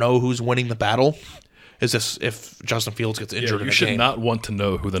we'll ever know who's winning the battle is if Justin Fields gets injured in a game. You should not want to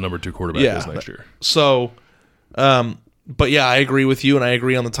know who the number 2 quarterback is next year. So, but yeah, I agree with you, and I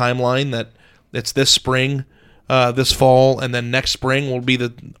agree on the timeline that it's this spring, this fall, and then next spring will be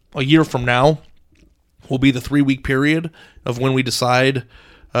a year from now will be the 3-week period of when we decide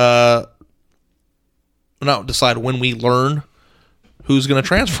when we learn who's going to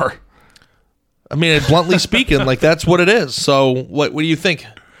transfer. I mean, bluntly speaking, like, that's what it is. So what do you think?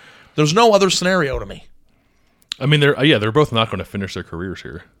 There's no other scenario to me. I mean, they're both not going to finish their careers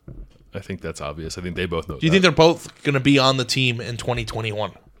here. I think that's obvious. I think they both know that. Do you think they're both going to be on the team in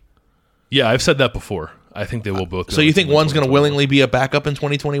 2021? Yeah, I've said that before. I think they will both. So you think one's going to willingly be a backup in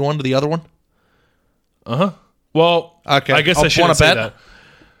 2021 to the other one? Uh-huh. Well, okay. I guess I shouldn't say that.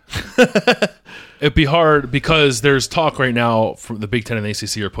 It'd be hard because there's talk right now from the Big Ten and the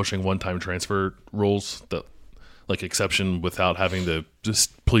ACC are pushing one-time transfer rules, that like exception without having to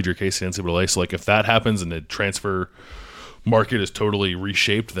just plead your case to NCAA. So like if that happens and the transfer market is totally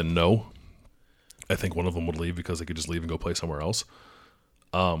reshaped, then no. I think one of them would leave because they could just leave and go play somewhere else.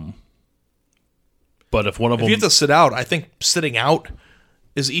 But if one of them... If you have to sit out, I think sitting out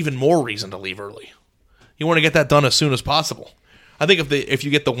is even more reason to leave early. You want to get that done as soon as possible. I think if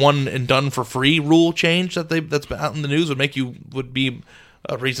you get the one and done for free rule change that's been out in the news would be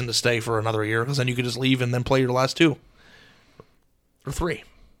a reason to stay for another year, because then you could just leave and then play your last 2 or 3.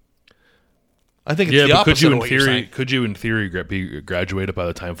 I think it's the opposite of what you're saying. Could you in theory be graduated by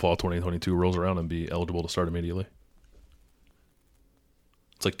the time fall 2022 rolls around and be eligible to start immediately?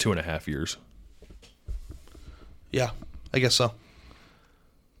 It's like 2.5 years. Yeah, I guess so.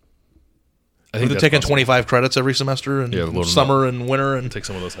 I think they're that's taking possible. 25 credits every semester, and load 'em summer and winter, and Take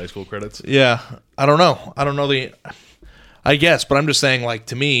some of those high school credits. yeah, I don't know. I guess, but I'm just saying, like,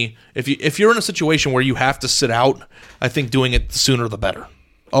 to me, if you're in a situation where you have to sit out, I think doing it the sooner the better,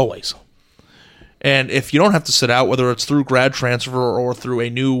 always. And if you don't have to sit out, whether it's through grad transfer or through a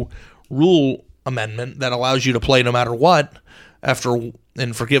new rule amendment that allows you to play no matter what,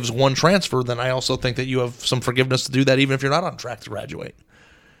 and forgives one transfer, then I also think that you have some forgiveness to do that, even if you're not on track to graduate.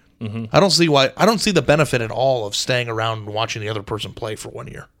 Mm-hmm. I don't see the benefit at all of staying around and watching the other person play for 1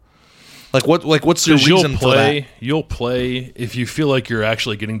 year. What's your reason for that? You'll play if you feel like you're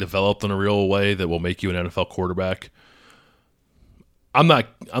actually getting developed in a real way that will make you an NFL quarterback. I'm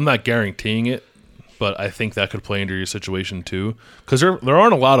not guaranteeing it, but I think that could play into your situation too. Because there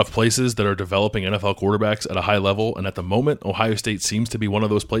aren't a lot of places that are developing NFL quarterbacks at a high level, and at the moment, Ohio State seems to be one of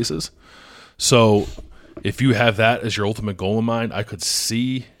those places. So if you have that as your ultimate goal in mind, I could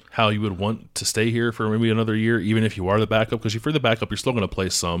see how you would want to stay here for maybe another year, even if you are the backup. Because if you're the backup, you're still going to play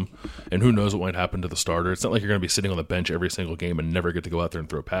some, and who knows what might happen to the starter. It's not like you're going to be sitting on the bench every single game and never get to go out there and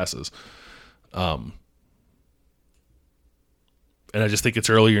throw passes. And I just think it's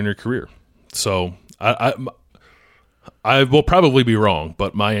earlier in your career. So I will probably be wrong,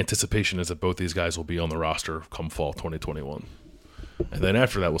 but my anticipation is that both these guys will be on the roster come fall 2021. And then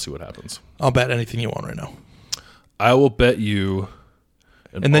after that, we'll see what happens. I'll bet anything you want right now. I will bet you...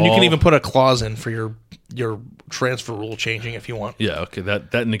 And then you can even put a clause in for your transfer rule changing if you want. Yeah, okay,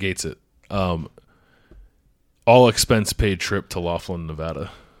 that negates it. All expense paid trip to Laughlin,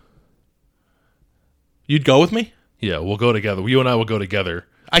 Nevada. You'd go with me? Yeah, we'll go together. You and I will go together.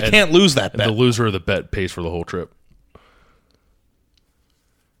 I can't lose that and bet. the loser of the bet pays for the whole trip.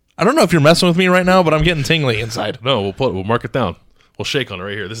 I don't know if you're messing with me right now, but I'm getting tingly inside. No, we'll mark it down. We'll shake on it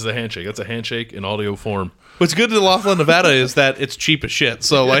right here. This is a handshake. That's a handshake in audio form. What's good to Laughlin, Nevada is that it's cheap as shit.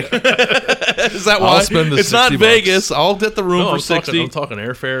 So, like, is that why? I'll spend the it's not $60. Vegas. I'll get the room for 60. I'm talking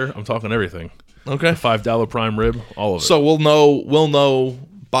airfare. I'm talking everything. Okay. The $5 prime rib, all of it. So we'll know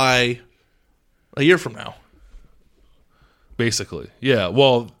by a year from now. Basically. Yeah,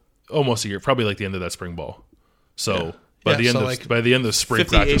 well, almost a year. Probably like the end of that spring ball. So by the end of spring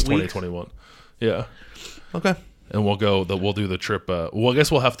 58 practice weeks. 2021. Yeah. Okay. And we'll do the trip. Well, I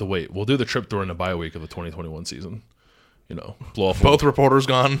guess we'll have to wait. We'll do the trip during the bye week of the 2021 season. You know, blow off Both reporters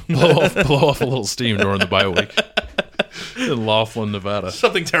gone. blow off a little steam during the bye week in Laughlin, Nevada.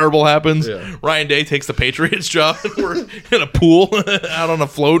 Something terrible happens. Yeah. Ryan Day takes the Patriots job, and we're in a pool out on a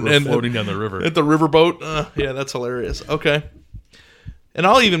float We're and floating down the river. at the riverboat. Yeah, that's hilarious. Okay. And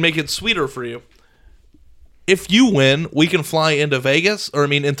I'll even make it sweeter for you. If you win, we can fly into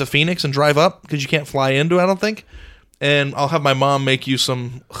into Phoenix and drive up because you can't fly into it, I don't think. And I'll have my mom make you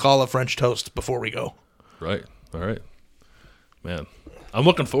some challah French toast before we go. Right. All right. Man, I'm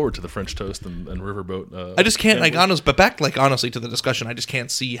looking forward to the French toast and riverboat. I just can't, honestly to the discussion, I just can't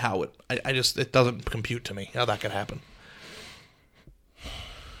see how it doesn't compute to me how that could happen.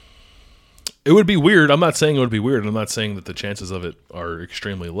 It would be weird. I'm not saying it would be weird. I'm not saying that the chances of it are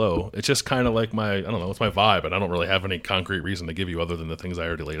extremely low. It's just kind of like it's my vibe, and I don't really have any concrete reason to give you other than the things I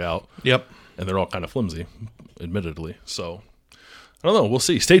already laid out. Yep. And they're all kind of flimsy, admittedly. So, I don't know. We'll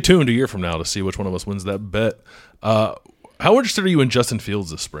see. Stay tuned a year from now to see which one of us wins that bet. How interested are you in Justin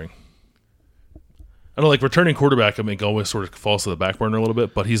Fields this spring? I know, like, returning quarterback, I think, always sort of falls to the back burner a little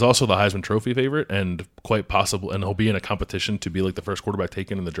bit, but he's also the Heisman Trophy favorite and quite possible, and he'll be in a competition to be like the first quarterback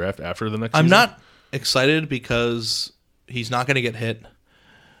taken in the draft after the next season. I'm not excited because he's not going to get hit.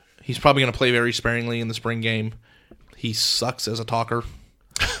 He's probably going to play very sparingly in the spring game. He sucks as a talker.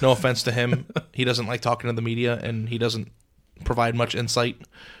 No offense to him. He doesn't like talking to the media, and he doesn't provide much insight.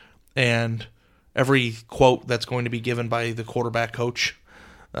 And every quote that's going to be given by the quarterback coach,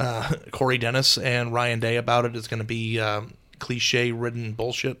 Corey Dennis and Ryan Day about it is going to be cliche-ridden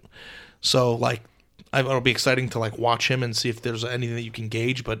bullshit. So, like, it'll be exciting to like watch him and see if there's anything that you can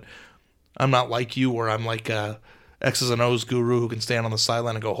gauge. But I'm not like you, where I'm like X's and O's guru who can stand on the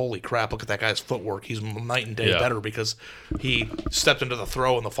sideline and go, "Holy crap! Look at that guy's footwork. He's night and day better because he stepped into the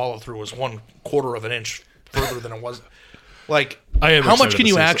throw and the follow through was 1/4 of an inch further than it was." Like, how much can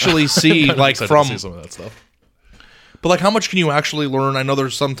you actually see, like, from some of that stuff? But, like, how much can you actually learn? I know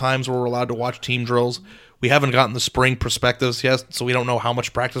there's some times where we're allowed to watch team drills. We haven't gotten the spring perspectives yet, so we don't know how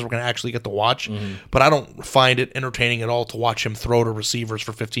much practice we're going to actually get to watch. Mm-hmm. But I don't find it entertaining at all to watch him throw to receivers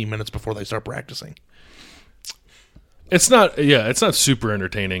for 15 minutes before they start practicing. It's not super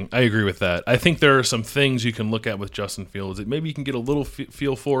entertaining. I agree with that. I think there are some things you can look at with Justin Fields that maybe you can get a little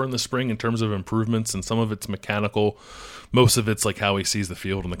feel for in the spring in terms of improvements, and some of it's mechanical. Most of it's like how he sees the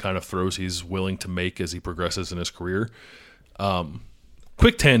field and the kind of throws he's willing to make as he progresses in his career.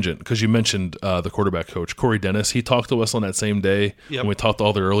 quick tangent, because you mentioned the quarterback coach, Corey Dennis. He talked to us on that same day when we talked to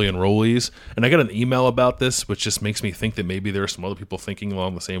all the early enrollees. And I got an email about this, which just makes me think that maybe there are some other people thinking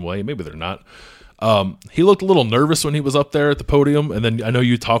along the same way. Maybe they're not. He looked a little nervous when he was up there at the podium, and then I know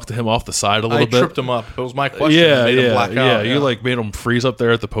you talked to him off the side a little bit. I tripped him up. It was my question. That made him black out. You like made him freeze up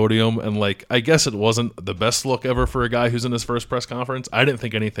there at the podium, and like I guess it wasn't the best look ever for a guy who's in his first press conference. I didn't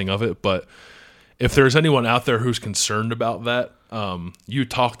think anything of it, but if there's anyone out there who's concerned about that, you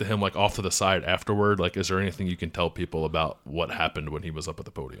talk to him like off to the side afterward. Like, is there anything you can tell people about what happened when he was up at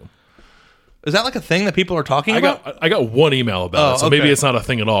the podium? Is that like a thing that people are talking about? I got one email about it, so maybe it's not a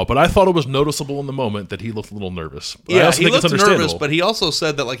thing at all. But I thought it was noticeable in the moment that he looked a little nervous. But I also he think looked it's nervous, but he also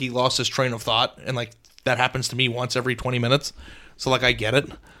said that like he lost his train of thought, and like that happens to me once every 20 minutes. So like I get it.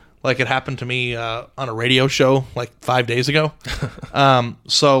 Like it happened to me on a radio show like 5 days ago.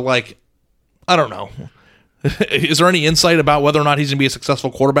 So like I don't know. Is there any insight about whether or not he's going to be a successful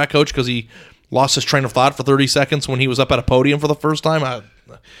quarterback coach because he lost his train of thought for 30 seconds when he was up at a podium for the first time?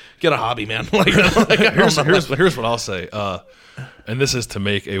 Get a hobby, man. Here's what I'll say. And this is to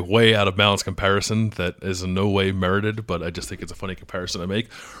make a way out of bounds comparison that is in no way merited, but I just think it's a funny comparison to make.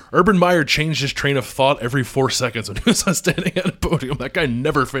 Urban Meyer changed his train of thought every 4 seconds when he was standing at a podium. That guy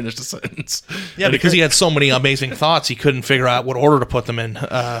never finished a sentence. Yeah, because he had so many amazing thoughts, he couldn't figure out what order to put them in.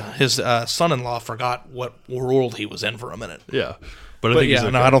 His son-in-law forgot what world he was in for a minute. Yeah. But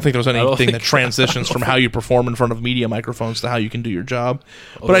I don't think there's anything that transitions from how you perform in front of media microphones to how you can do your job.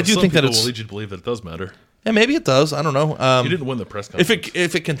 But I do think that will lead you to believe that it does matter. Yeah, maybe it does. I don't know. You didn't win the press conference.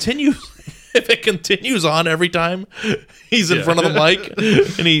 If it continues on every time he's in front of the mic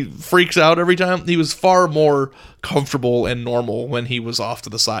and he freaks out every time, he was far more comfortable and normal when he was off to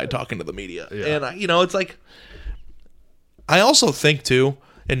the side talking to the media. Yeah. And it's like I also think too.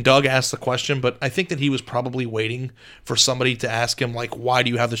 And Doug asked the question, but I think that he was probably waiting for somebody to ask him, like, why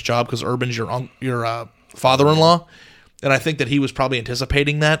do you have this job? Because Urban's your father-in-law. And I think that he was probably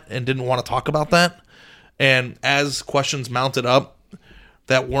anticipating that and didn't want to talk about that. And as questions mounted up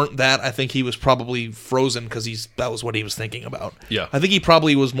that weren't that, I think he was probably frozen because that was what he was thinking about. Yeah. I think he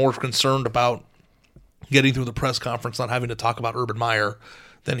probably was more concerned about getting through the press conference, not having to talk about Urban Meyer,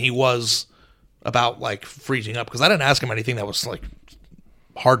 than he was about, like, freezing up. Because I didn't ask him anything that was, like,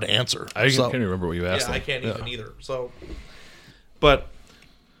 hard to answer. I can't remember what you asked. Yeah, I can't even either. So, but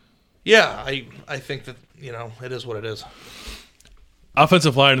yeah, I think that it is what it is.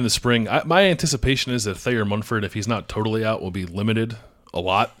 Offensive line in the spring. My anticipation is that Thayer Munford, if he's not totally out, will be limited a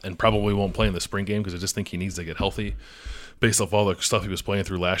lot and probably won't play in the spring game because I just think he needs to get healthy based off all the stuff he was playing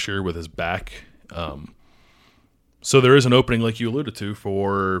through last year with his back. So there is an opening, like you alluded to,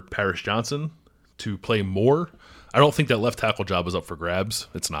 for Paris Johnson to play more. I don't think that left tackle job is up for grabs.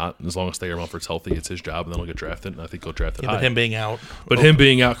 It's not. As long as Thayer Munford's healthy, it's his job, and then he'll get drafted, and I think he'll draft it high. But him being out. Him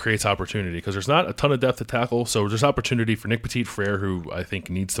being out creates opportunity because there's not a ton of depth at tackle, so there's opportunity for Nick Petit-Frere, who I think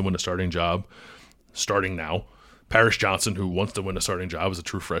needs to win a starting job starting now. Paris Johnson, who wants to win a starting job as a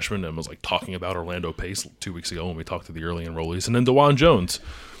true freshman and was like talking about Orlando Pace 2 weeks ago when we talked to the early enrollees. And then DeJuan Jones,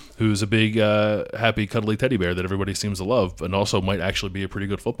 who's a big, happy, cuddly teddy bear that everybody seems to love and also might actually be a pretty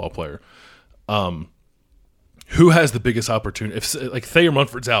good football player. Who has the biggest opportunity? If like Thayer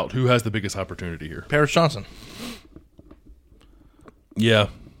Munford's out, who has the biggest opportunity here? Paris Johnson. Yeah.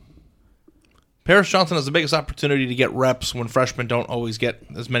 Paris Johnson has the biggest opportunity to get reps when freshmen don't always get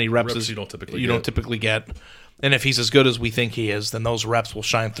as many reps as you don't typically get. And if he's as good as we think he is, then those reps will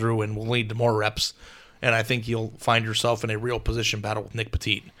shine through and will lead to more reps. And I think you'll find yourself in a real position battle with Nick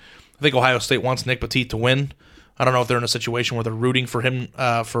Petit. I think Ohio State wants Nick Petit to win. I don't know if they're in a situation where they're rooting for him,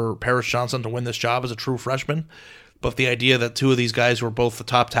 for Paris Johnson to win this job as a true freshman. But the idea that two of these guys who are both the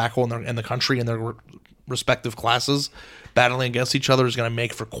top tackle in the country in their respective classes battling against each other is going to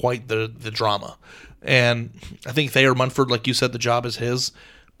make for quite the drama. And I think Thayer Munford, like you said, the job is his.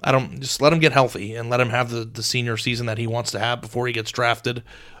 Just let him get healthy and let him have the senior season that he wants to have before he gets drafted.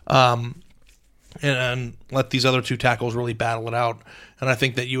 And let these other two tackles really battle it out. And I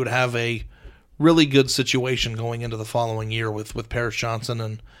think that you would have a really good situation going into the following year with Paris Johnson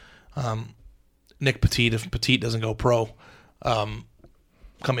and Nick Petit, if Petit doesn't go pro,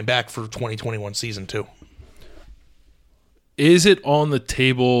 coming back for 2021 season too. Is it on the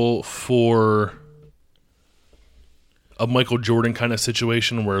table for a Michael Jordan kind of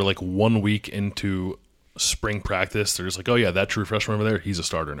situation where like 1 week into spring practice, they're just like, oh yeah, that true freshman over there, he's a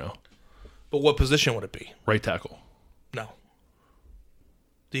starter now? But what position would it be? Right tackle. No.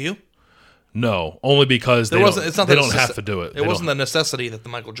 Do you? No, only because they don't have to do it. It wasn't the necessity that the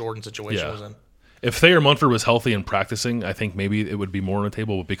Michael Jordan situation was in. If Thayer Munford was healthy and practicing, I think maybe it would be more on the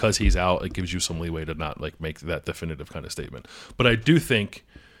table. But because he's out, it gives you some leeway to not like make that definitive kind of statement. But I do think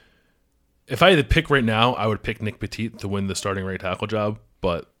if I had to pick right now, I would pick Nick Petit to win the starting right tackle job.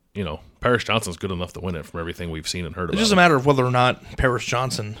 But Paris Johnson's good enough to win it from everything we've seen and heard about. It's just a matter of whether or not Paris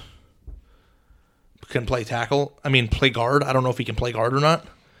Johnson can play tackle. I mean, play guard. I don't know if he can play guard or not.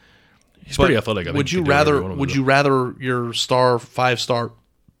 He's pretty athletic. I think would you rather your star 5-star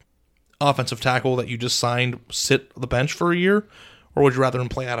offensive tackle that you just signed sit the bench for a year, or would you rather him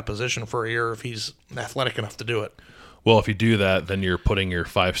play out of position for a year if he's athletic enough to do it? Well, if you do that, then you're putting your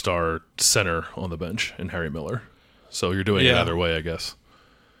 5-star center on the bench in Harry Miller. So you're doing it either way, I guess.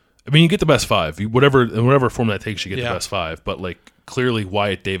 I mean, you get the best 5. In whatever form that takes, you get the best 5. But like clearly,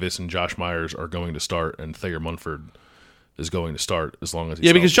 Wyatt Davis and Josh Myers are going to start, and Thayer Munford is going to start as long as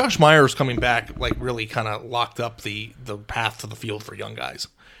he's because Josh Myers coming back like really kind of locked up the path to the field for young guys.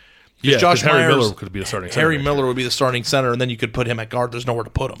 Yeah, Josh Harry Myers, Miller could be the starting center. Harry Miller would be the starting center, and then you could put him at guard. There's nowhere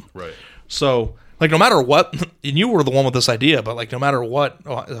to put him. Right. So, like, no matter what, and you were the one with this idea, but like, no matter what,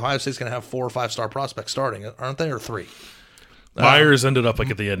 Ohio State's going to have 4 or 5-star prospects starting, aren't they, or 3? Myers ended up like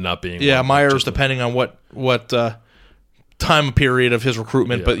at the end not being. Yeah, Myers, depending on what time period of his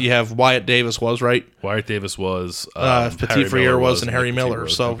recruitment, but you have Wyatt Davis was right. Wyatt Davis was. Petit Frere was, and Harry Miller.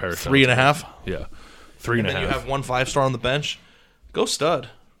 So 3.5. Yeah, 3.5. And then you have 1 5-star on the bench. Go stud.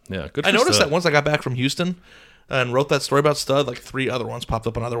 Yeah, good. I noticed that once I got back from Houston and wrote that story about stud, like 3 other ones popped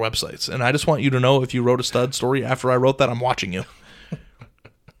up on other websites. And I just want you to know, if you wrote a stud story after I wrote that, I'm watching you.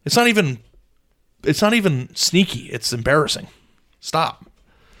 It's not even sneaky. It's embarrassing. Stop.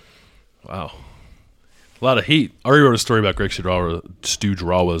 Wow. A lot of heat. I already wrote a story about Greg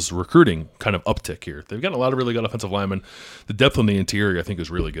Studrawa's recruiting kind of uptick here. They've got a lot of really good offensive linemen. The depth on the interior, I think, is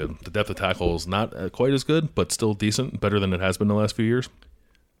really good. The depth of tackle is not quite as good, but still decent, better than it has been the last few years.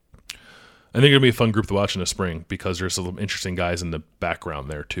 I think it'll be a fun group to watch in the spring because there's some interesting guys in the background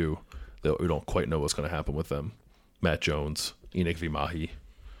there, too, that we don't quite know what's going to happen with them. Matt Jones, Enoch Vimahi.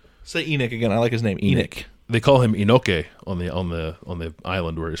 Say Enoch again. I like his name, Enoch. They call him Inoke on the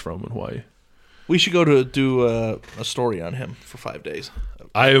island where he's from in Hawaii. We should go to do a story on him for 5 days.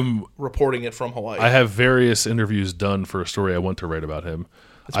 I am reporting it from Hawaii. I have various interviews done for a story I want to write about him.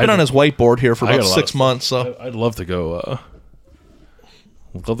 It's been on his whiteboard here for about 6 months. So I'd love to go.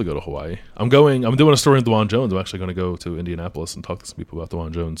 I'd love to go to Hawaii. I'm doing a story on DeJuan Jones. I'm actually going to go to Indianapolis and talk to some people about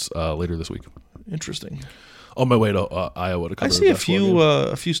DeJuan Jones later this week. Interesting. On my way to Iowa to cover. I see a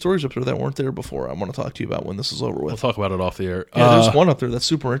few stories up there that weren't there before. I want to talk to you about when this is over with. We'll talk about it off the air. Yeah, there's one up there that's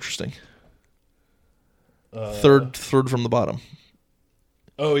super interesting. Third from the bottom.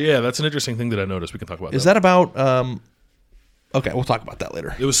 Oh yeah, that's an interesting thing that I noticed. We can talk about. Is that about? Okay, we'll talk about that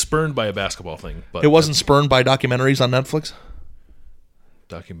later. It was spurned by a basketball thing, but it wasn't spurned by documentaries on Netflix.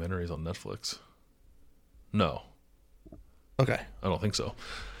 Documentaries on Netflix? No. Okay, I don't think so.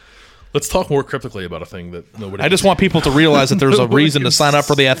 Let's talk more cryptically about a thing that nobody. I just want people to realize that there's a reason to sign up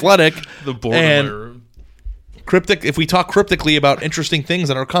for The Athletic. The board in my room. Cryptic. If we talk cryptically about interesting things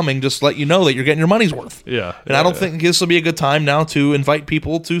that are coming, just let you know that you're getting your money's worth. Yeah. And I don't think this will be a good time now to invite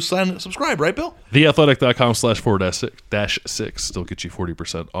people to subscribe, right, Bill? TheAthletic.com/4-6 still gets you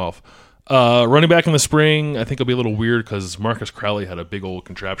 40% off. Running back in the spring, I think it'll be a little weird because Marcus Crowley had a big old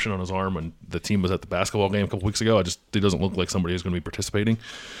contraption on his arm when the team was at the basketball game a couple weeks ago. It doesn't look like somebody who's going to be participating.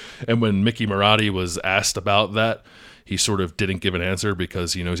 And when Mickey Marotti was asked about that, he sort of didn't give an answer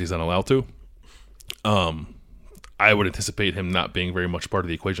because he knows he's not allowed to. I would anticipate him not being very much part of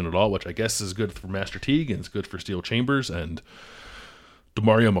the equation at all, which I guess is good for Master Teague and it's good for Steel Chambers and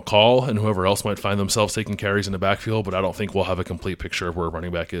DeMario McCall and whoever else might find themselves taking carries in the backfield, but I don't think we'll have a complete picture of where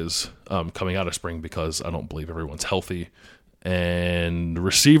running back is coming out of spring because I don't believe everyone's healthy. And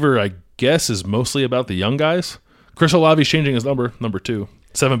receiver, I guess, is mostly about the young guys. Chris Olave's changing his number 2.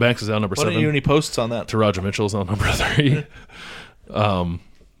 Seven Banks is now number 7. Why don't you do any posts on that? Taraja Mitchell's now number 3.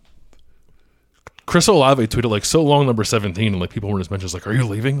 Chris Olave tweeted like so long number 17 and like people were in his mentions like, are you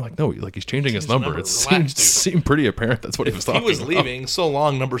leaving? Like, no, like he's changing his number. It seemed pretty apparent that's what he was talking about. If he was leaving, so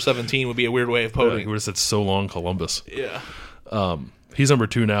long number 17 would be a weird way of putting. He would have said so long Columbus. Yeah. He's number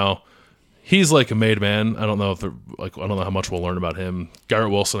 2 now. He's like a made man. I don't know if I don't know how much we'll learn about him.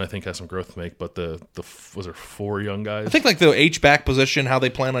 Garrett Wilson, I think, has some growth to make, but was there 4 young guys? I think like the H-back position, how they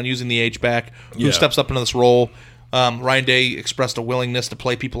plan on using the H-back, who steps up into this role. Ryan Day expressed a willingness to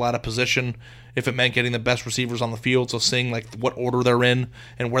play people out of position if it meant getting the best receivers on the field. So seeing like what order they're in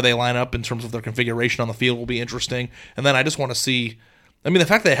and where they line up in terms of their configuration on the field will be interesting. And then I just want to see, I mean, the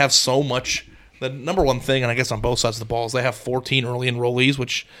fact that they have so much, the number one thing, and I guess on both sides of the ball, is they have 14 early enrollees,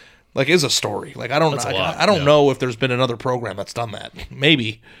 which like is a story. Like I don't know if there's been another program that's done that.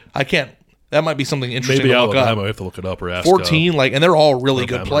 Maybe. I can't That might be something interesting Maybe to look Alabama. up. I have to look it up or ask. 14, and they're all really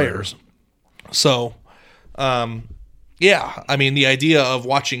good Alabama players. So, yeah, I mean, the idea of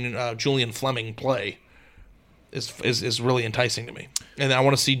watching Julian Fleming play is really enticing to me, and I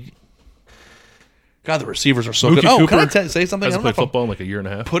want to see. God, the receivers are so Mookie good. Oh, Cooper can I say something? I hasn't don't know played if I'm football in like a year and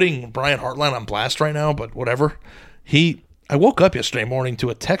a half. putting Brian Hartline on blast right now, but whatever. I woke up yesterday morning to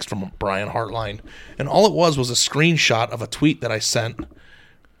a text from Brian Hartline, and all it was a screenshot of a tweet that I sent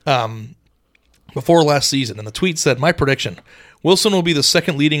before last season. And the tweet said, "My prediction: Wilson will be the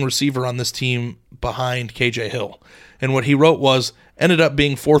second leading receiver on this team behind KJ Hill." And what he wrote was, ended up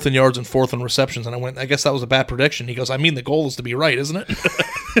being 4th in yards and 4th in receptions. And I went, I guess that was a bad prediction. He goes, I mean, the goal is to be right, isn't it?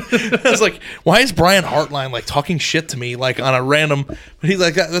 I was like, why is Brian Hartline like talking shit to me like on a random? He's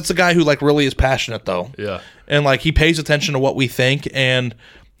like, that's a guy who like really is passionate though. Yeah. And like he pays attention to what we think, and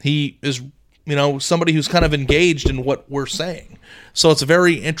he is, somebody who's kind of engaged in what we're saying. So it's a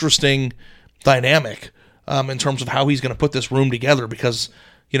very interesting dynamic in terms of how he's going to put this room together, because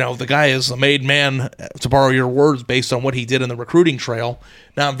the guy is a made man, to borrow your words, based on what he did in the recruiting trail.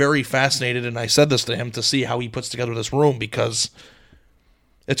 Now I'm very fascinated, and I said this to him, to see how he puts together this room, because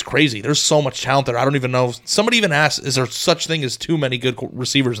it's crazy. There's so much talent there. I don't even know. Somebody even asked, is there such thing as too many good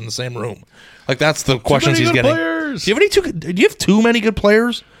receivers in the same room? Like, that's the questions he's getting. Players. Do you have too many good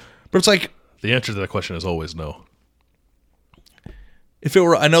players? But it's like, The answer to that question is always no. if it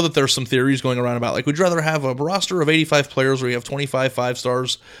were, I know that there's some theories going around about, like, would you rather have a roster of 85 players where you have 25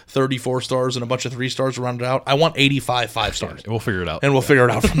 5-stars, 30 4-stars, and a bunch of 3-stars rounded out? I want 85 5-stars. We'll figure it out. And we'll figure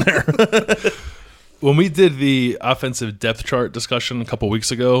it out from there. When we did the offensive depth chart discussion a couple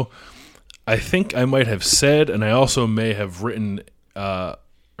weeks ago, I think I might have said, and I also may have written, or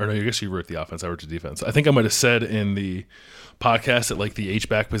no, I guess you wrote the offense, I wrote the defense. I think I might have said in the podcast that like the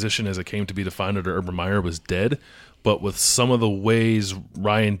H-back position as it came to be defined under Urban Meyer was dead. But with some of the ways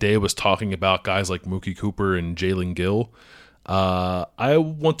Ryan Day was talking about guys like Mookie Cooper and Jalen Gill, I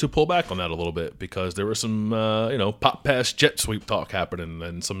want to pull back on that a little bit, because there was some, pop pass jet sweep talk happening,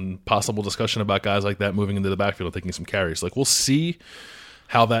 and some possible discussion about guys like that moving into the backfield and taking some carries. Like, we'll see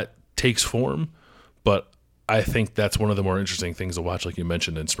how that takes form, but I think that's one of the more interesting things to watch, like you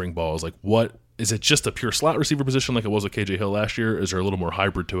mentioned, in spring ball, is like, what is it, just a pure slot receiver position like it was with KJ Hill last year? Is there a little more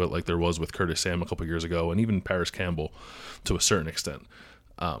hybrid to it like there was with Curtis Sam a couple years ago, and even Paris Campbell to a certain extent?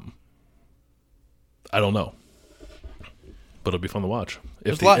 I don't know, but it'll be fun to watch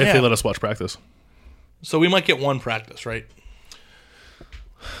if they let us watch practice. So we might get one practice, right?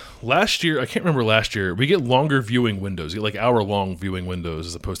 Last year, I can't remember last year, we get longer viewing windows. We get like hour-long viewing windows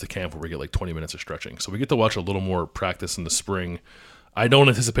as opposed to camp where we get like 20 minutes of stretching. So we get to watch a little more practice in the spring. I don't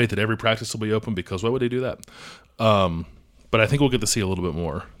anticipate that every practice will be open, because why would they do that? But I think we'll get to see a little bit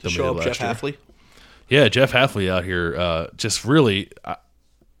more than we did last year. Jeff Hafley? Yeah, Jeff Hafley out here just really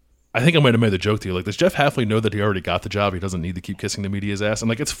I think I might have made the joke to you. Like, does Jeff Hafley know that he already got the job? He doesn't need to keep kissing the media's ass? And,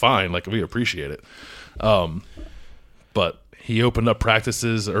 like, it's fine. Like, we appreciate it. But he opened up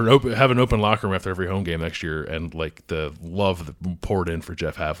practices, or have an open locker room after every home game next year, and, like, the love that poured in for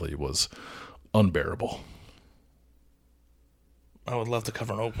Jeff Hafley was unbearable. I would love to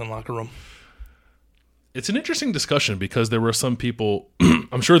cover an open locker room. It's an interesting discussion, because there were some people,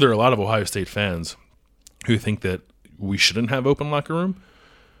 I'm sure there are a lot of Ohio State fans who think that we shouldn't have open locker room.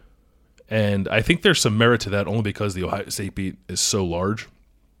 And I think there's some merit to that, only because the Ohio State beat is so large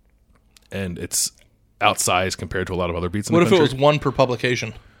and it's outsized compared to a lot of other beats in the country. What if it was one per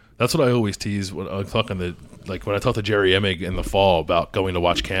publication? That's what I always tease when I'm talking when I talk to Jerry Emig in the fall about going to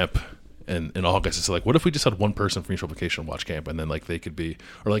watch camp in August. It's like, what if we just had one person from each publication watch camp, and then like they could be,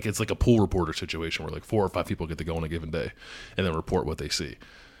 or like it's like a pool reporter situation where like 4 or 5 people get to go on a given day and then report what they see.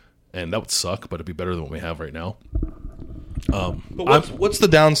 And that would suck, but it'd be better than what we have right now. But what's the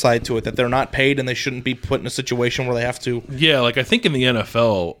downside to it, that they're not paid and they shouldn't be put in a situation where they have to? Yeah, like I think in the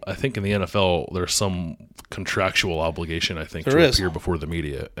NFL, there's some contractual obligation, I think, to appear before the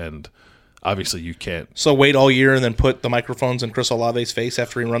media, and obviously you can't. So wait all year and then put the microphones in Chris Olave's face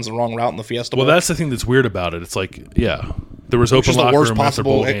after he runs the wrong route in the Fiesta Bowl? Well, that's the thing that's weird about it. It's like, yeah, there was open locker room after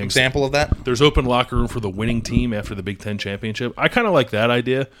bowl games. Example of that. There's open locker room for the winning team after the Big Ten championship. I kind of like that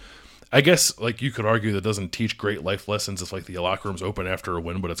idea. I guess, like, you could argue that doesn't teach great life lessons if, like, the locker room's open after a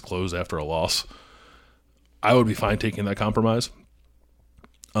win, but it's closed after a loss. I would be fine taking that compromise.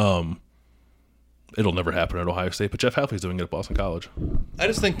 It'll never happen at Ohio State, but Jeff Hafley's doing it at Boston College. I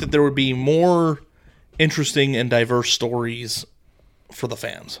just think that there would be more interesting and diverse stories for the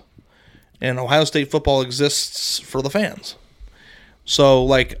fans. And Ohio State football exists for the fans. So,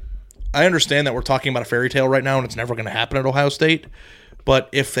 like, I understand that we're talking about a fairy tale right now and it's never going to happen at Ohio State. But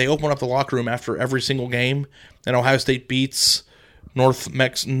if they open up the locker room after every single game and Ohio State beats North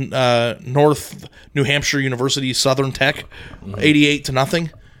New Hampshire University Southern Tech,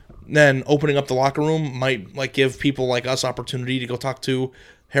 88-0. Then opening up the locker room might like give people like us opportunity to go talk to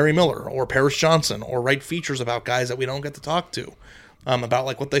Harry Miller or Paris Johnson or write features about guys that we don't get to talk to, about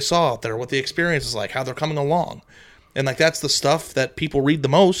like what they saw out there, what the experience is like, how they're coming along. And like that's the stuff that people read the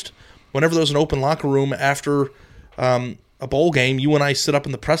most. Whenever there's an open locker room after a bowl game, you and I sit up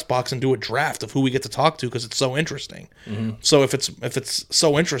in the press box and do a draft of who we get to talk to because it's so interesting. So if it's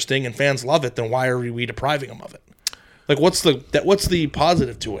so interesting and fans love it, then why are we depriving them of it? Like what's the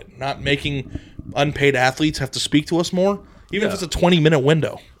positive to it? Not making unpaid athletes have to speak to us more, even if it's a 20-minute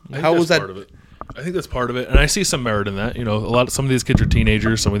window. How was that? Part of it. I think that's part of it, and I see some merit in that. You know, some of these kids are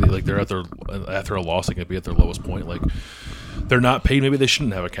teenagers. Some of these, like they're after a loss, they could be at their lowest point. Like they're not paid. Maybe they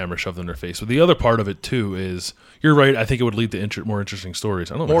shouldn't have a camera shoved in their face. But the other part of it too is you're right. I think it would lead to more interesting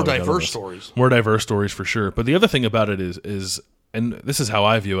stories. I don't know more diverse stories. More diverse stories for sure. But the other thing about it is, and this is how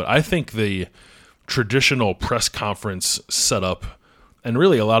I view it. I think the traditional press conference setup, and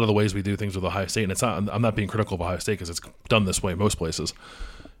really a lot of the ways we do things with Ohio State, and it's not. I'm not being critical of Ohio State because it's done this way in most places.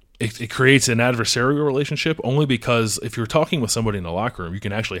 It creates an adversarial relationship only because if you're talking with somebody in the locker room, you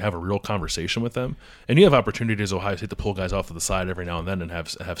can actually have a real conversation with them. And you have opportunities, Ohio State, to pull guys off to the side every now and then and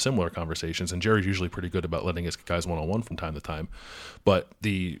have similar conversations. And Jerry's usually pretty good about letting his guys one-on-one from time to time. But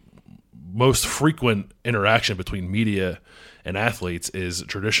the most frequent interaction between media and athletes is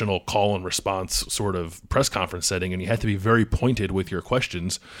traditional call and response sort of press conference setting. And you have to be very pointed with your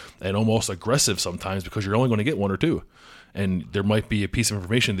questions and almost aggressive sometimes because you're only going to get one or two. And there might be a piece of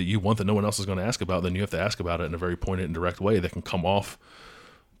information that you want that no one else is going to ask about, then you have to ask about it in a very pointed and direct way that can come off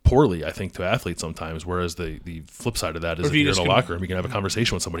poorly, I think, to athletes sometimes. Whereas the flip side of that is if you're in a locker room, you can have a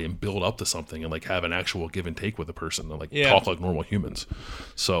conversation with somebody and build up to something and like have an actual give and take with the person and like talk like normal humans.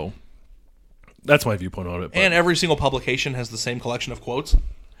 So that's my viewpoint on it. But. And every single publication has the same collection of quotes,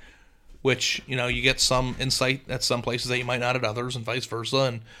 which, you know, you get some insight at some places that you might not at others and vice versa.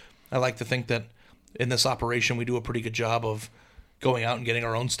 And I like to think that in this operation, we do a pretty good job of going out and getting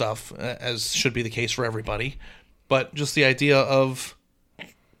our own stuff, as should be the case for everybody. But just the idea of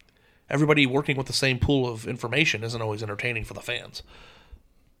everybody working with the same pool of information isn't always entertaining for the fans.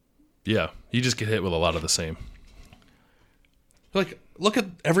 Yeah, you just get hit with a lot of the same. Like, look at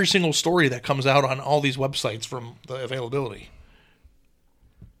every single story that comes out on all these websites from the availability.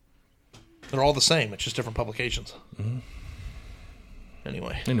 They're all the same. It's just different publications. Mm-hmm.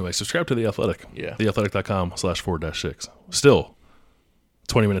 Anyway, subscribe to The Athletic. Yeah. theathletic.com/4-6. Still,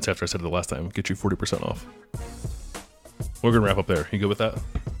 20 minutes after I said it the last time, get you 40% off. We're going to wrap up there. You good with that?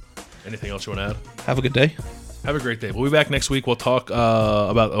 Anything else you want to add? Have a good day. Have a great day. We'll be back next week. We'll talk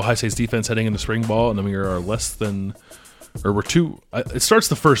about Ohio State's defense heading into spring ball, and then we are it starts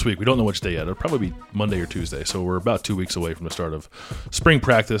the first week. We don't know which day yet. It'll probably be Monday or Tuesday, so we're about 2 weeks away from the start of spring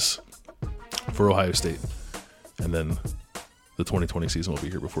practice for Ohio State. And then the 2020 season will be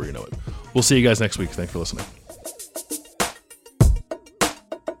here before you know it. We'll see you guys next week. Thanks for listening.